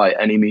reader by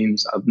any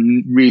means. I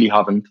really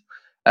haven't.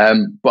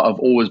 But I've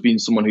always been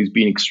someone who's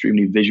been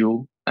extremely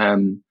visual.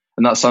 And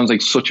that sounds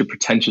like such a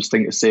pretentious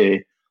thing to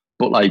say,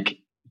 but like,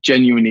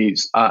 genuinely,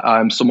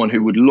 I'm someone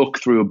who would look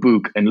through a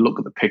book and look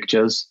at the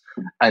pictures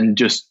and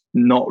just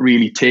not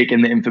really take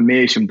in the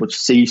information, but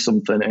see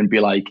something and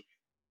be like,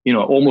 you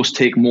know, almost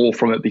take more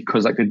from it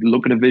because I could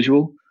look at a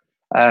visual.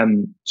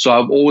 So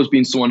I've always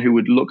been someone who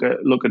would look at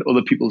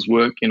other people's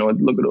work, you know,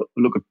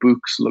 look at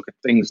books, look at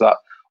things that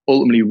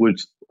ultimately would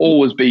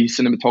always be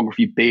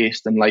cinematography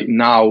based. And like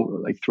now,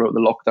 like throughout the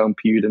lockdown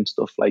period and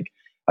stuff, like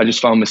I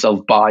just found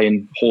myself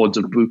buying hordes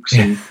of books,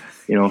 and,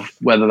 you know,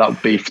 whether that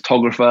would be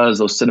photographers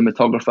or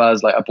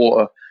cinematographers. Like I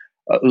bought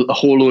a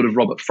whole load of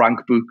Robert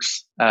Frank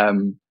books,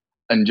 and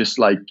just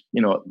like,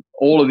 you know,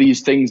 all of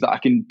these things that I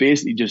can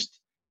basically just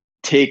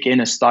take in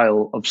a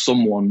style of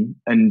someone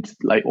and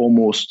like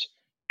almost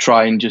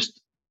try and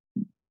just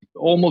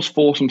almost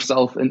force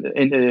himself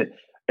into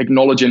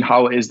acknowledging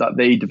how it is that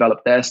they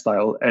develop their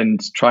style and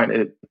trying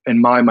to, in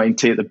my mind,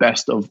 take the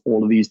best of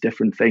all of these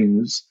different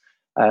things,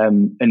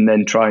 and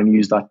then try and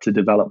use that to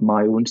develop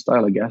my own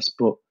style, I guess.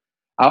 But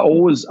I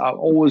always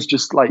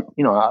just like,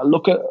 I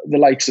look at the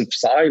likes of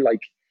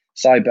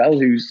Cy Bell,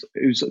 who's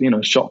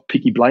shot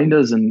Peaky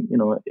Blinders, and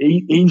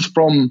he's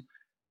from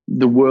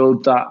the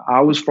world that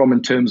I was from,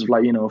 in terms of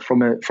like,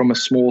 from a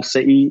small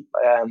city,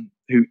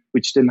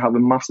 which didn't have a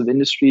massive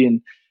industry.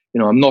 And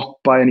I'm not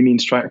by any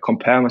means trying to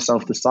compare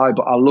myself to Cy,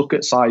 but I look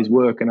at Cy's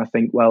work and I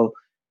think, well,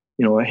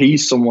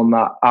 he's someone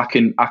that I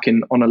can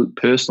on a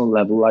personal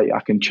level, like, I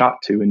can chat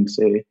to and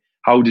say,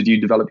 how did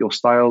you develop your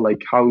style?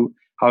 Like, how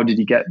did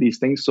you get these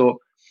things? So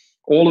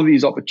all of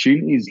these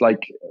opportunities,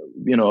 like,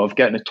 of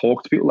getting to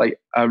talk to people, like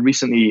I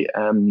recently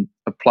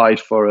applied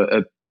for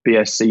a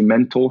BSc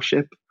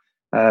mentorship,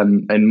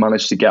 and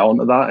managed to get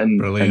onto that.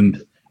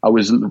 And I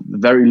was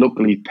very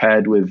luckily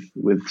paired with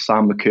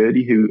Sam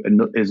McCurdy, who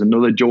is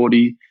another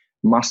Geordie,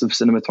 massive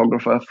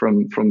cinematographer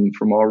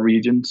from our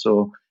region.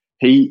 So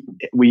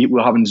we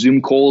were having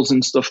Zoom calls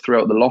and stuff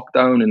throughout the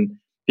lockdown, and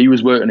he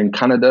was working in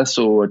Canada,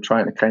 so we're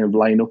trying to kind of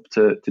line up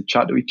to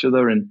chat to each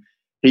other. And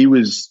he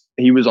was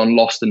on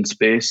Lost in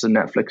Space, a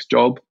Netflix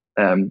job,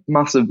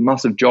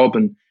 massive job,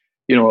 and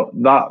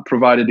that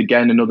provided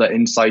again another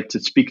insight to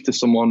speak to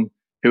someone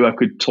who I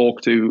could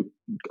talk to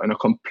on a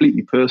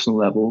completely personal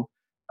level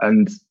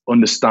and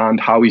understand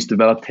how he's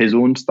developed his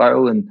own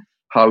style and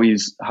how he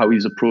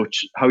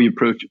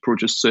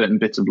approaches certain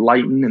bits of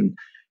lighting, and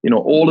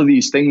all of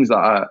these things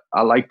that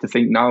I like to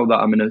think now that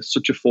I'm in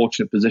such a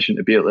fortunate position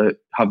to be able to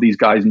have these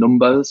guys'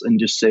 numbers and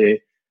just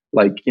say,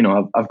 like,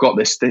 I've got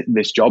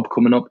this job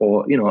coming up,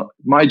 or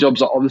my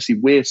jobs are obviously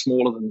way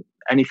smaller than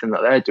anything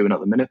that they're doing at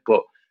the minute,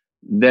 but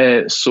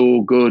they're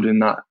so good in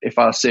that if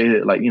I say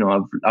that, like,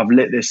 I've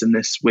lit this in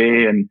this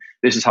way and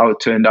this is how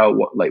it turned out,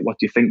 what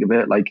do you think of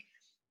it? Like,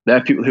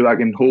 they're people who I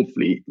can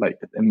hopefully, like,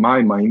 in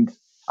my mind,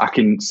 I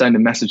can send a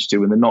message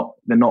to, and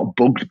they're not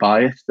bugged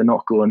by it. They're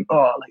not going,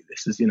 oh, like,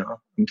 this is,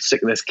 I'm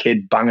sick of this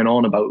kid banging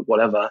on about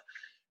whatever.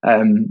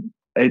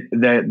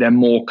 They're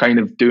more kind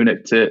of doing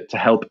it to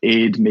help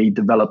aid me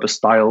develop a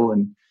style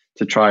and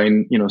to try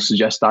and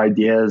suggest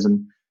ideas.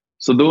 And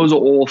so those are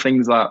all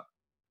things that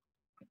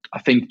I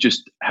think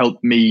just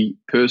help me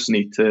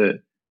personally to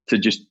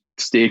just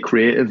stay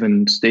creative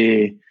and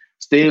stay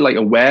like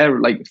aware.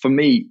 Like, for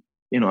me,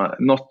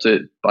 not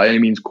to by any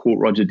means quote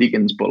Roger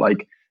Deakins, but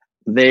like,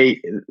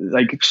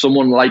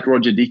 someone like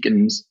Roger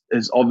Deakins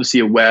is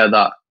obviously aware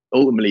that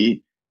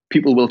ultimately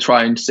people will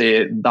try and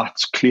say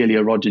that's clearly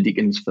a Roger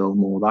Deakins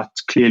film, or that's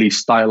clearly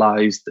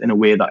stylized in a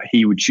way that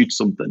he would shoot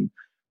something.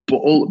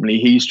 But ultimately,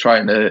 he's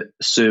trying to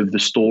serve the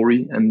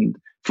story. And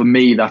for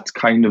me, that's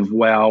kind of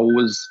where I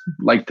always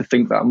like to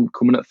think that I'm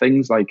coming at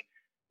things, like,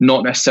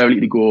 not necessarily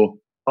to go,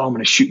 oh, I'm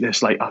going to shoot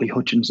this like Ali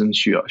Hutchinson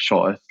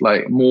shot it.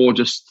 Like, more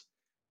just,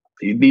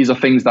 these are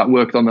things that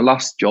worked on the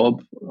last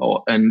job,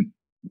 and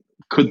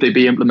could they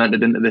be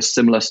implemented into this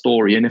similar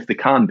story? And if they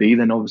can be,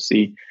 then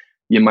obviously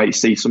you might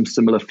see some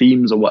similar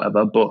themes or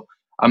whatever. But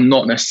I'm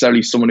not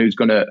necessarily someone who's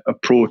going to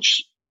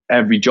approach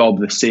every job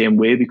the same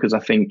way, because I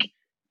think,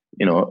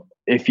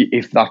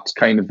 if that's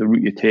kind of the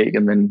route you take,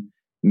 and then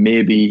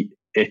maybe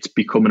it's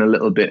becoming a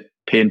little bit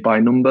paint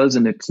by numbers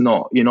and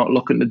you're not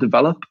looking to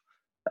develop.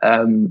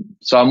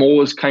 So I'm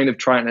always kind of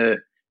trying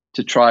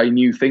to try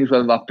new things,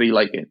 whether that be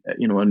like,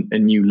 a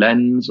new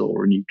lens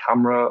or a new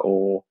camera,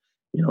 or,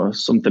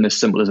 something as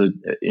simple as a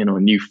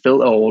new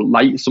filter or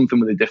light, something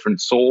with a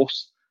different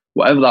source,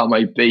 whatever that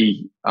might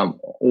be. I'm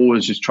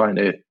always just trying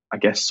to, I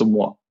guess,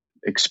 somewhat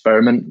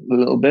experiment a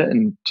little bit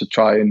and to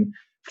try and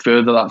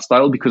further that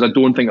style, because I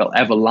don't think I'll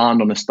ever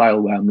land on a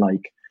style where I'm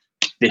like,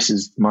 this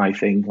is my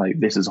thing, like,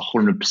 this is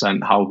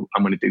 100% how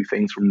I'm going to do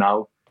things from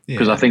now,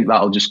 because I think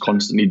that'll just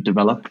constantly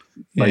develop,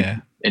 like,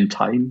 in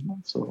time.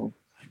 So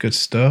good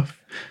stuff.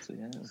 So,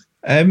 yeah.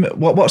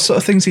 What sort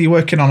of things are you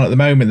working on at the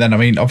moment then? I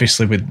mean,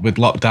 obviously with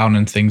lockdown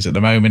and things at the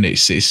moment,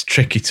 it's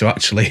tricky to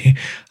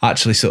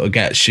actually sort of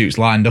get shoots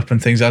lined up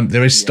and things. And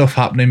there is stuff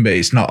happening, but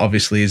it's not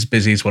obviously as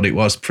busy as what it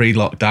was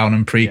pre-lockdown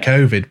and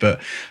pre-COVID.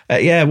 But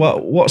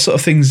what sort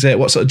of things,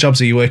 what sort of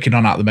jobs are you working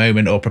on at the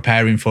moment or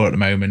preparing for at the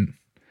moment?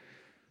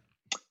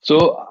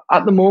 So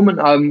at the moment,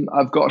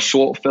 I've got a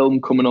short film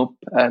coming up,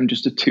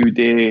 just a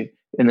 2-day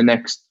in the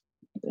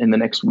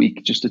next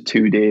week, just a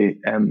 2-day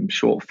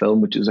short film,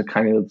 which is a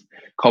kind of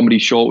comedy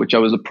short, which I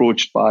was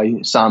approached by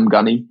Sam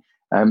Gunny,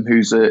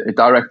 who's a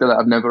director that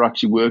I've never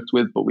actually worked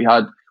with, but we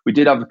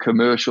did have a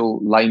commercial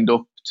lined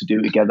up to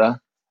do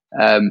together,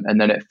 and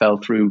then it fell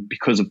through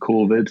because of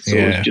COVID. So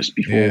it was just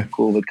before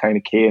COVID kind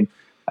of came.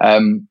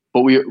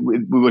 But we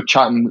were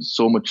chatting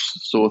so much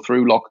so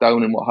through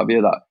lockdown and what have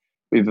you, that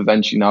we've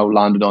eventually now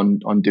landed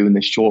on doing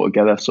this short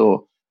together.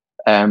 So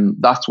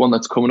that's one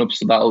that's coming up.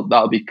 So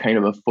that'll be kind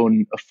of a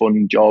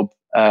fun job.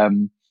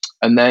 And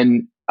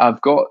then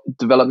I've got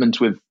developments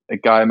with a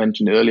guy I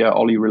mentioned earlier,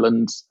 Ollie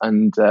Rillands,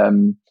 and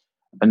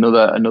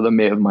another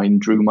mate of mine,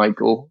 Drew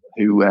Michael,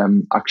 who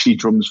actually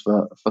drums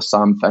for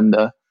Sam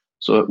Fender.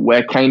 So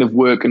we're kind of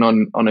working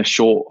on a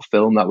short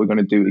film that we're going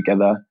to do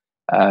together.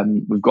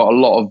 We've got a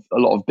lot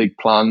of big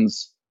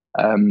plans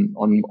on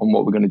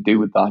what we're going to do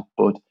with that,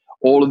 but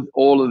all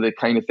of the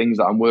kind of things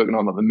that I'm working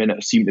on at the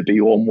minute seem to be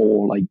all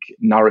more like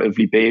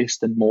narratively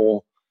based and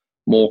more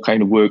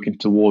kind of working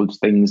towards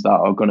things that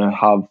are going to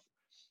have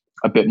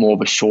a bit more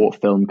of a short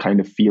film kind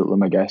of feel to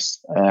them, I guess,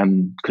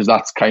 because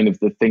that's kind of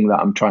the thing that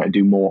I'm trying to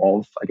do more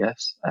of, I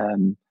guess.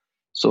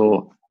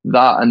 So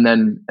that and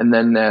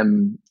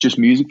then just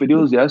music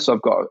videos, yeah. So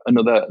I've got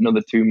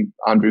another 2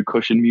 Andrew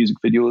Cushion music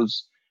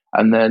videos,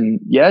 and then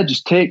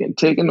just taking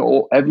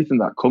everything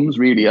that comes.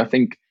 Really, I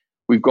think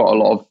we've got a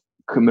lot of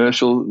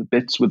commercial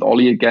bits with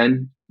Ollie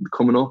again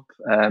coming up,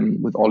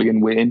 with Ollie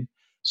and Wayne.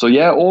 So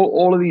yeah,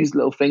 all of these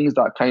little things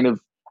that kind of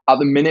at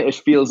the minute it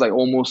feels like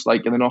almost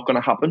like they're not going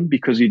to happen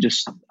because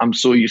I'm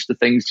so used to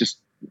things just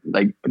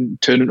like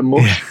turning to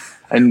mush,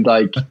 and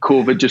like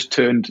COVID just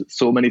turned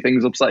so many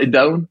things upside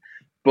down.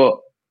 But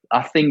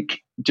I think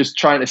just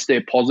trying to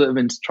stay positive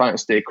and trying to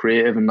stay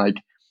creative, and like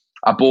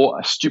I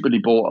stupidly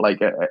bought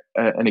like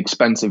an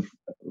expensive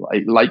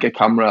like a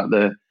camera at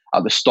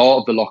the start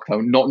of the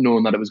lockdown, not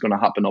knowing that it was going to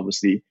happen,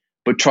 obviously,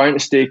 but trying to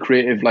stay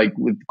creative, like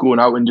with going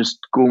out and just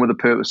going with the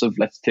purpose of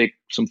let's take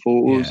some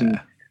photos and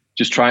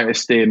just trying to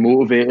stay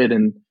motivated,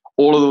 and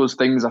all of those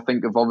things I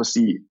think have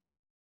obviously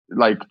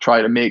like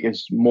try to make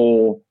us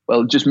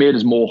just made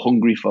us more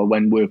hungry for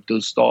when work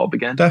does start up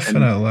again.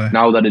 Definitely. And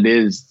now that it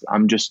is,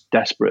 I'm just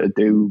desperate to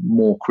do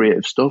more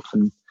creative stuff,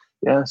 and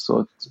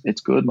so it's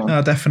good, man.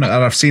 No, definitely.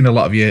 And I've seen a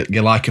lot of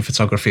your liker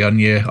photography on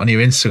your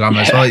Instagram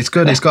as well. It's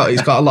good. It's got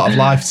a lot of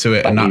life to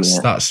it, and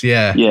that's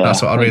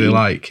what I really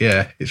like.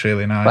 Yeah, it's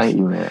really nice. Thank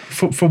you, mate.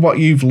 For what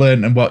you've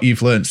learned and what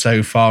you've learned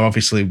so far,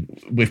 obviously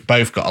we've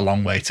both got a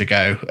long way to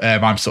go.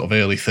 I'm sort of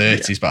early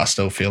 30s, but I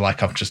still feel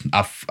like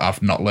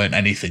I've not learned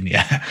anything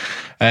yet.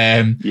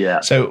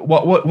 So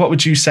what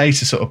would you say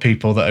to sort of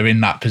people that are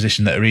in that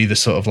position, that are either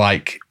sort of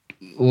like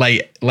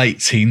late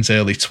teens,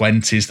 early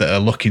 20s, that are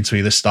looking to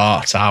either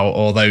start out,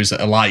 or those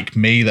that are like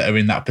me that are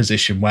in that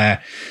position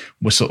where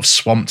we're sort of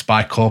swamped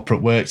by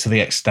corporate work to the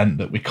extent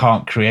that we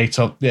can't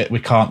we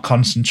can't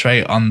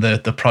concentrate on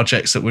the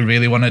projects that we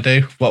really want to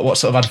do? What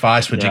sort of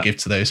advice would you give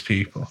to those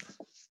people?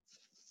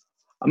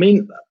 I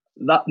mean,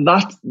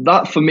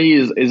 that for me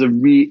is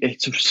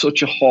it's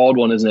such a hard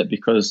one, isn't it?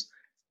 Because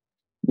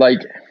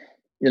like,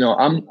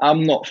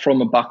 I'm not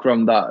from a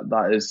background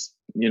that is,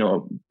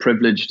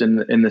 privileged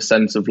in the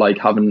sense of like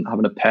having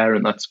a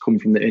parent that's come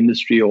from the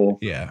industry or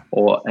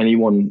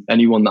anyone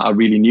that I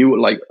really knew,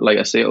 like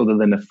I say, other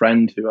than a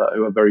friend who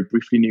I very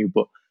briefly knew.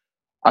 But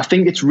I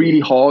think it's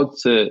really hard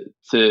to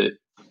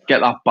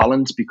get that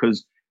balance,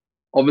 because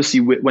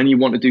obviously when you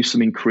want to do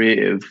something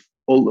creative,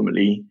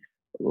 ultimately,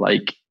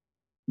 like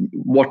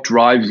what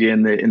drives you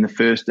in the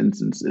first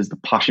instance is the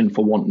passion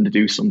for wanting to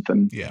do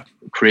something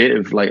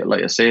creative,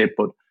 like I say.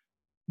 But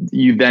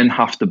you then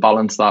have to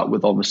balance that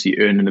with obviously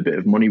earning a bit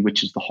of money,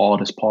 which is the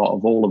hardest part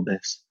of all of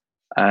this.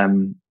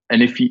 And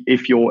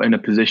if you're in a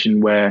position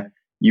where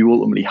you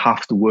ultimately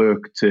have to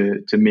work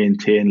to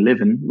maintain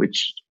living,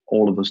 which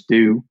all of us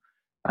do,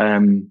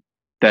 then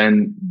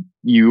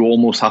you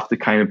almost have to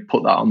kind of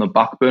put that on the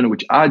back burner,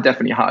 which I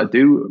definitely had to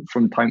do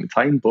from time to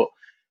time,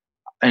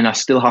 and I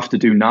still have to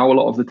do now a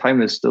lot of the time.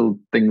 There's still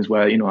things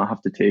where, I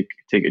have to take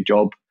a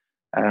job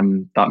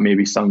that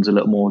maybe sounds a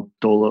little more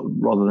dull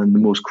rather than the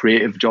most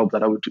creative job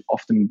that I would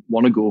often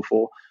want to go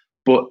for.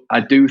 But I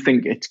do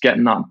think it's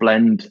getting that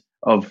blend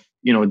of,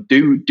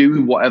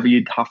 do whatever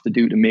you'd have to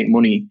do to make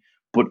money,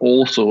 but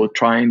also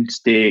try and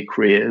stay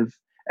creative.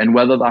 And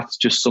whether that's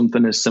just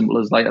something as simple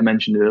as, like I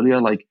mentioned earlier,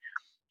 like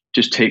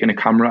just taking a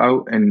camera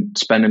out and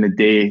spending a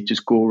day,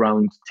 just go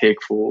around,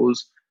 take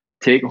photos,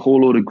 take a whole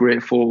load of a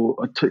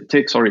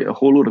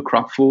whole load of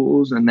crap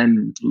photos, and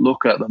then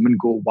look at them and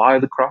go, why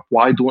the crap?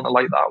 Why don't I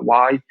like that?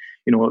 Why?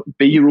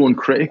 Be your own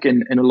critic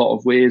in a lot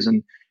of ways.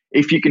 And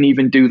if you can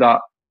even do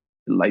that,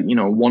 like,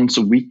 once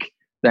a week,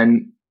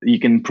 then you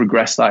can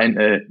progress that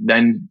into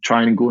then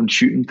trying and go and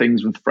shooting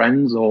things with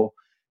friends, or,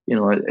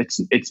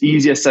 it's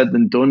easier said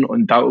than done,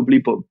 undoubtedly,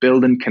 but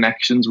building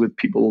connections with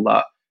people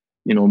that,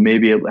 may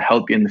be able to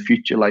help you in the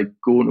future, like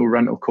going to a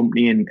rental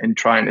company and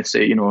trying to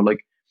say,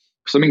 like,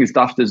 something as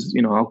daft as,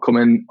 I'll come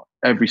in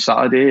every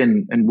Saturday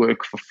and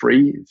work for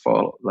free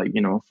for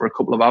for a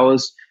couple of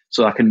hours,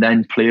 so I can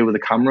then play with a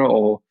camera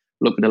or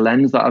look at a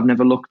lens that I've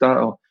never looked at,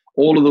 or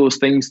all of those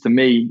things. To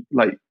me,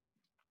 like,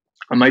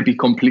 I might be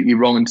completely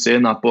wrong in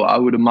saying that, but I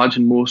would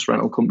imagine most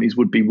rental companies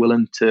would be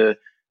willing to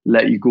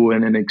let you go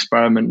in and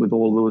experiment with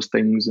all those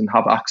things and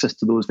have access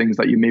to those things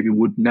that you maybe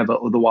would never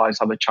otherwise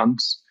have a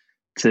chance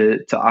to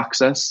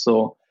access.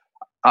 So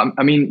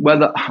I mean,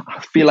 whether I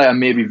feel like I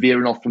may be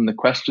veering off from the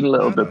question a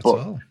little bit,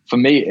 but for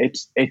me,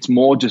 it's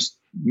more just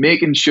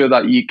making sure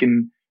that you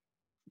can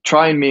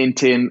try and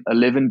maintain a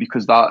living,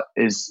 because that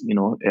is,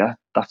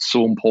 that's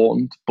so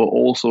important. But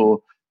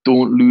also,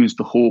 don't lose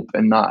the hope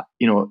in that,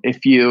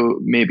 if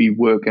you maybe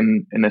work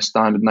in a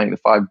standard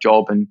 9-to-5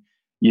 job and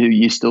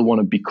you still want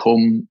to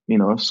become,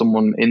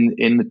 someone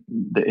in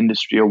the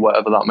industry or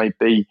whatever that might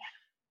be,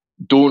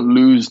 don't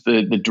lose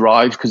the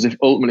drive, because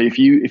if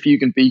you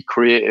can be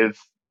creative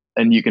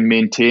and you can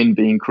maintain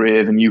being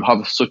creative, and you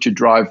have such a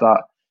drive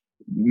that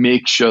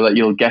makes sure that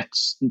you'll get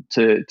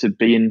to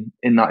be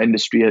in that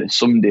industry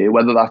someday,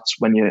 whether that's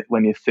when you're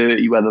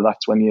 30, whether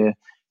that's when you're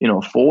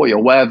 40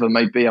 or wherever it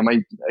might be. I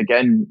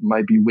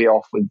might be way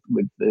off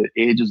with the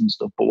ages and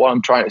stuff, but what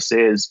I'm trying to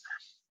say is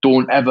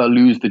don't ever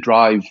lose the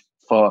drive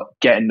for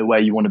getting to where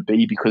you want to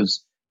be,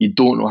 because you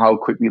don't know how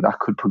quickly that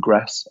could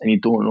progress, and you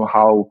don't know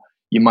how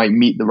you might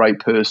meet the right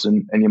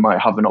person and you might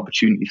have an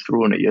opportunity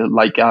thrown at you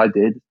like I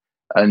did,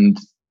 and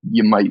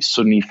you might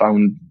suddenly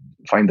find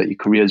that your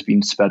career has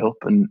been sped up,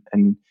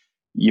 and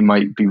you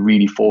might be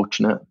really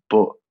fortunate.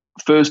 But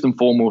first and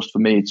foremost for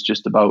me, it's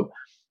just about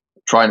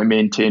trying to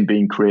maintain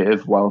being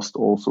creative whilst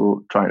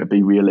also trying to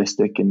be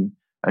realistic and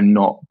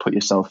not put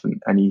yourself in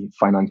any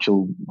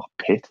financial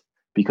pit,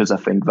 because I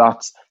think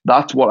that's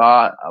what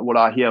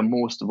I hear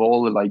most of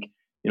all. Like,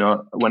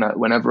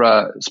 whenever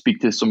I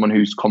speak to someone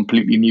who's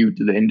completely new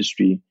to the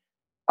industry,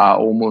 I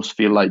almost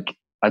feel like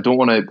I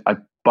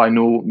by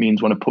no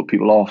means want to put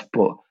people off,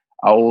 but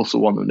I also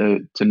want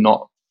them to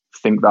not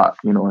think that,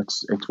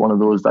 it's one of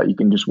those that you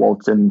can just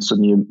waltz in and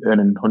suddenly you're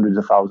earning hundreds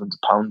of thousands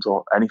of pounds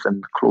or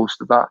anything close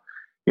to that.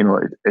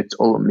 It's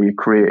ultimately a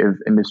creative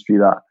industry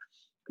that,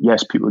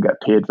 yes, people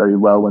get paid very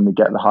well when they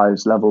get the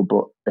highest level,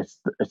 but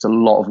it's a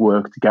lot of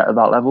work to get to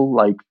that level.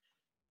 Like,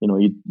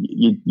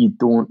 you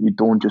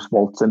don't just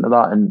waltz into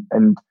that,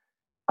 and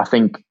I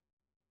think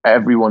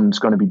everyone's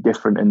going to be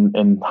different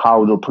in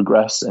how they'll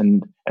progress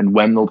and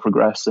when they'll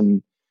progress,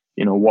 and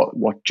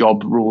what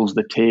job roles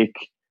they take.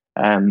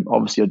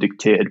 Obviously are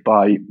dictated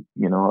by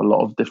a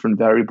lot of different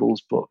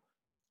variables, but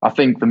I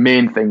think the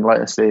main thing, like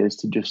I say, is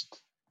to just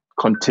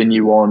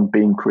continue on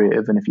being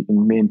creative, and if you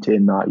can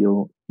maintain that,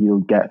 you'll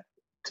get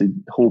to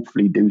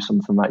hopefully do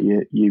something that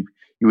you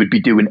would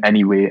be doing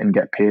anyway and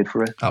get paid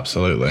for it.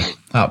 Absolutely.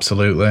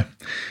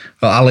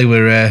 Well, Ali,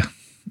 we're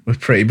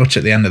pretty much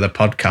at the end of the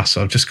podcast,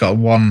 so I've just got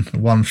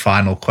one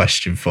final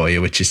question for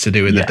you, which is to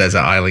do with the Desert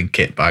Island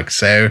kit bag.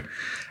 So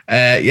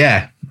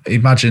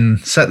imagine,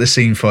 set the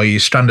scene for you. You're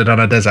stranded on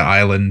a desert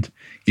island.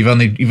 You've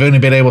only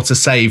been able to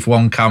save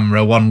one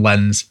camera, one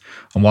lens,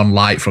 and one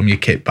light from your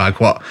kit bag.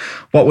 What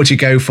would you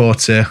go for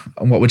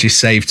and what would you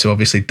save to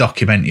obviously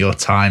document your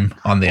time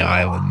on the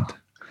island?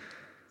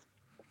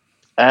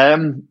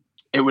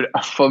 It would,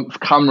 for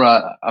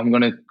camera, I'm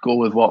going to go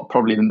with what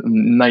probably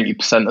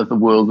 90% of the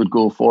world would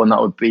go for, and that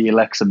would be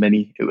Alexa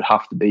Mini. It would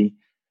have to be.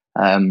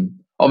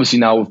 Obviously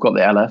now we've got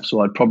the LF,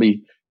 so I'd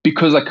probably,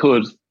 because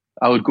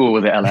I would go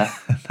with the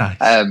LF.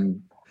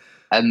 Nice.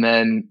 And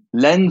then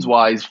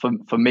lens-wise,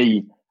 for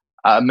me,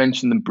 I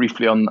mentioned them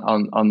briefly on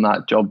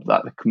that job,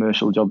 the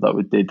commercial job that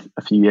we did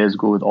a few years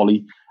ago with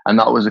Ollie, and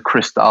that was a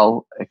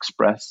Cristal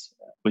Express,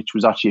 which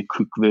was actually a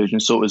Cook version.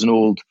 So it was an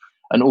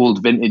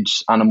old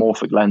vintage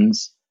anamorphic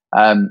lens,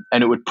 and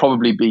it would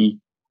probably be,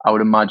 I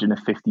would imagine, a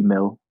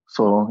 50mm.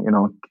 So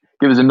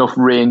give us enough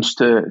range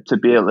to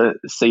be able to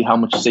see how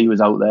much sea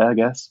was out there, I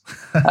guess.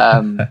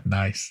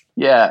 Nice.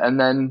 Yeah, and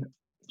then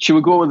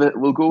we'll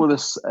go with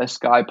a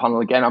sky panel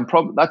again.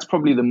 That's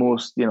probably the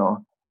most,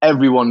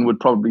 everyone would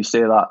probably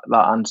say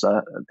that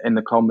answer in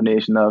the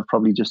combination that I've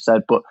probably just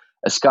said. But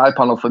a sky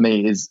panel for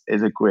me is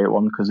a great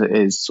one because it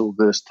is so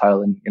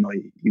versatile, and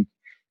you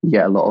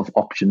get a lot of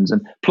options.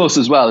 And plus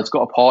as well, it's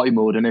got a party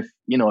mode. And if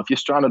you're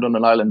stranded on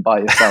an island by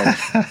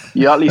yourself,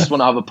 you at least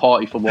want to have a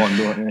party for one,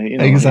 don't you?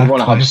 Exactly. You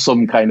want to have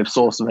some kind of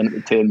source of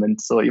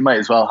entertainment. So you might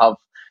as well have,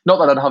 not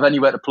that I'd have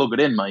anywhere to plug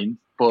it in, mind.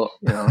 But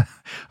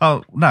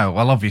Oh no!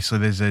 Well, obviously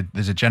there's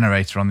a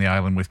generator on the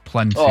island with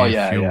plenty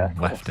of fuel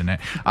left in it.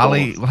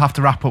 Ali, we'll have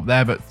to wrap up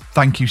there, but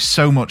thank you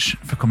so much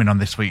for coming on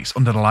this week's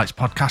Under the Lights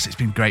podcast. It's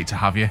been great to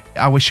have you.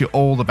 I wish you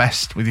all the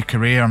best with your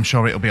career. I'm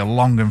sure it'll be a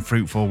long and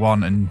fruitful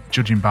one, and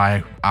judging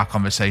by our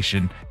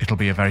conversation, it'll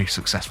be a very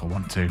successful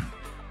one too.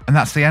 And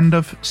that's the end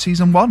of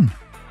season 1.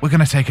 We're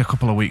going to take a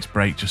couple of weeks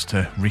break just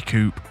to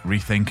recoup,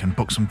 rethink, and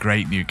book some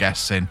great new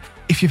guests in.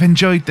 If you've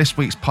enjoyed this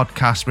week's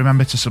podcast,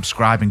 remember to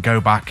subscribe and go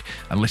back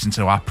and listen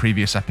to our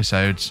previous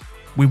episodes.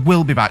 We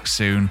will be back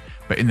soon,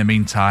 but in the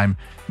meantime,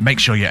 make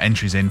sure your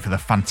entry's in for the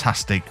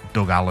fantastic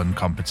Doug Allen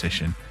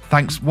competition.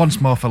 Thanks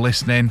once more for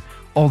listening.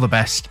 All the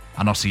best,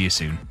 and I'll see you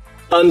soon.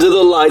 Under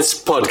the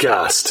Lights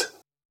podcast.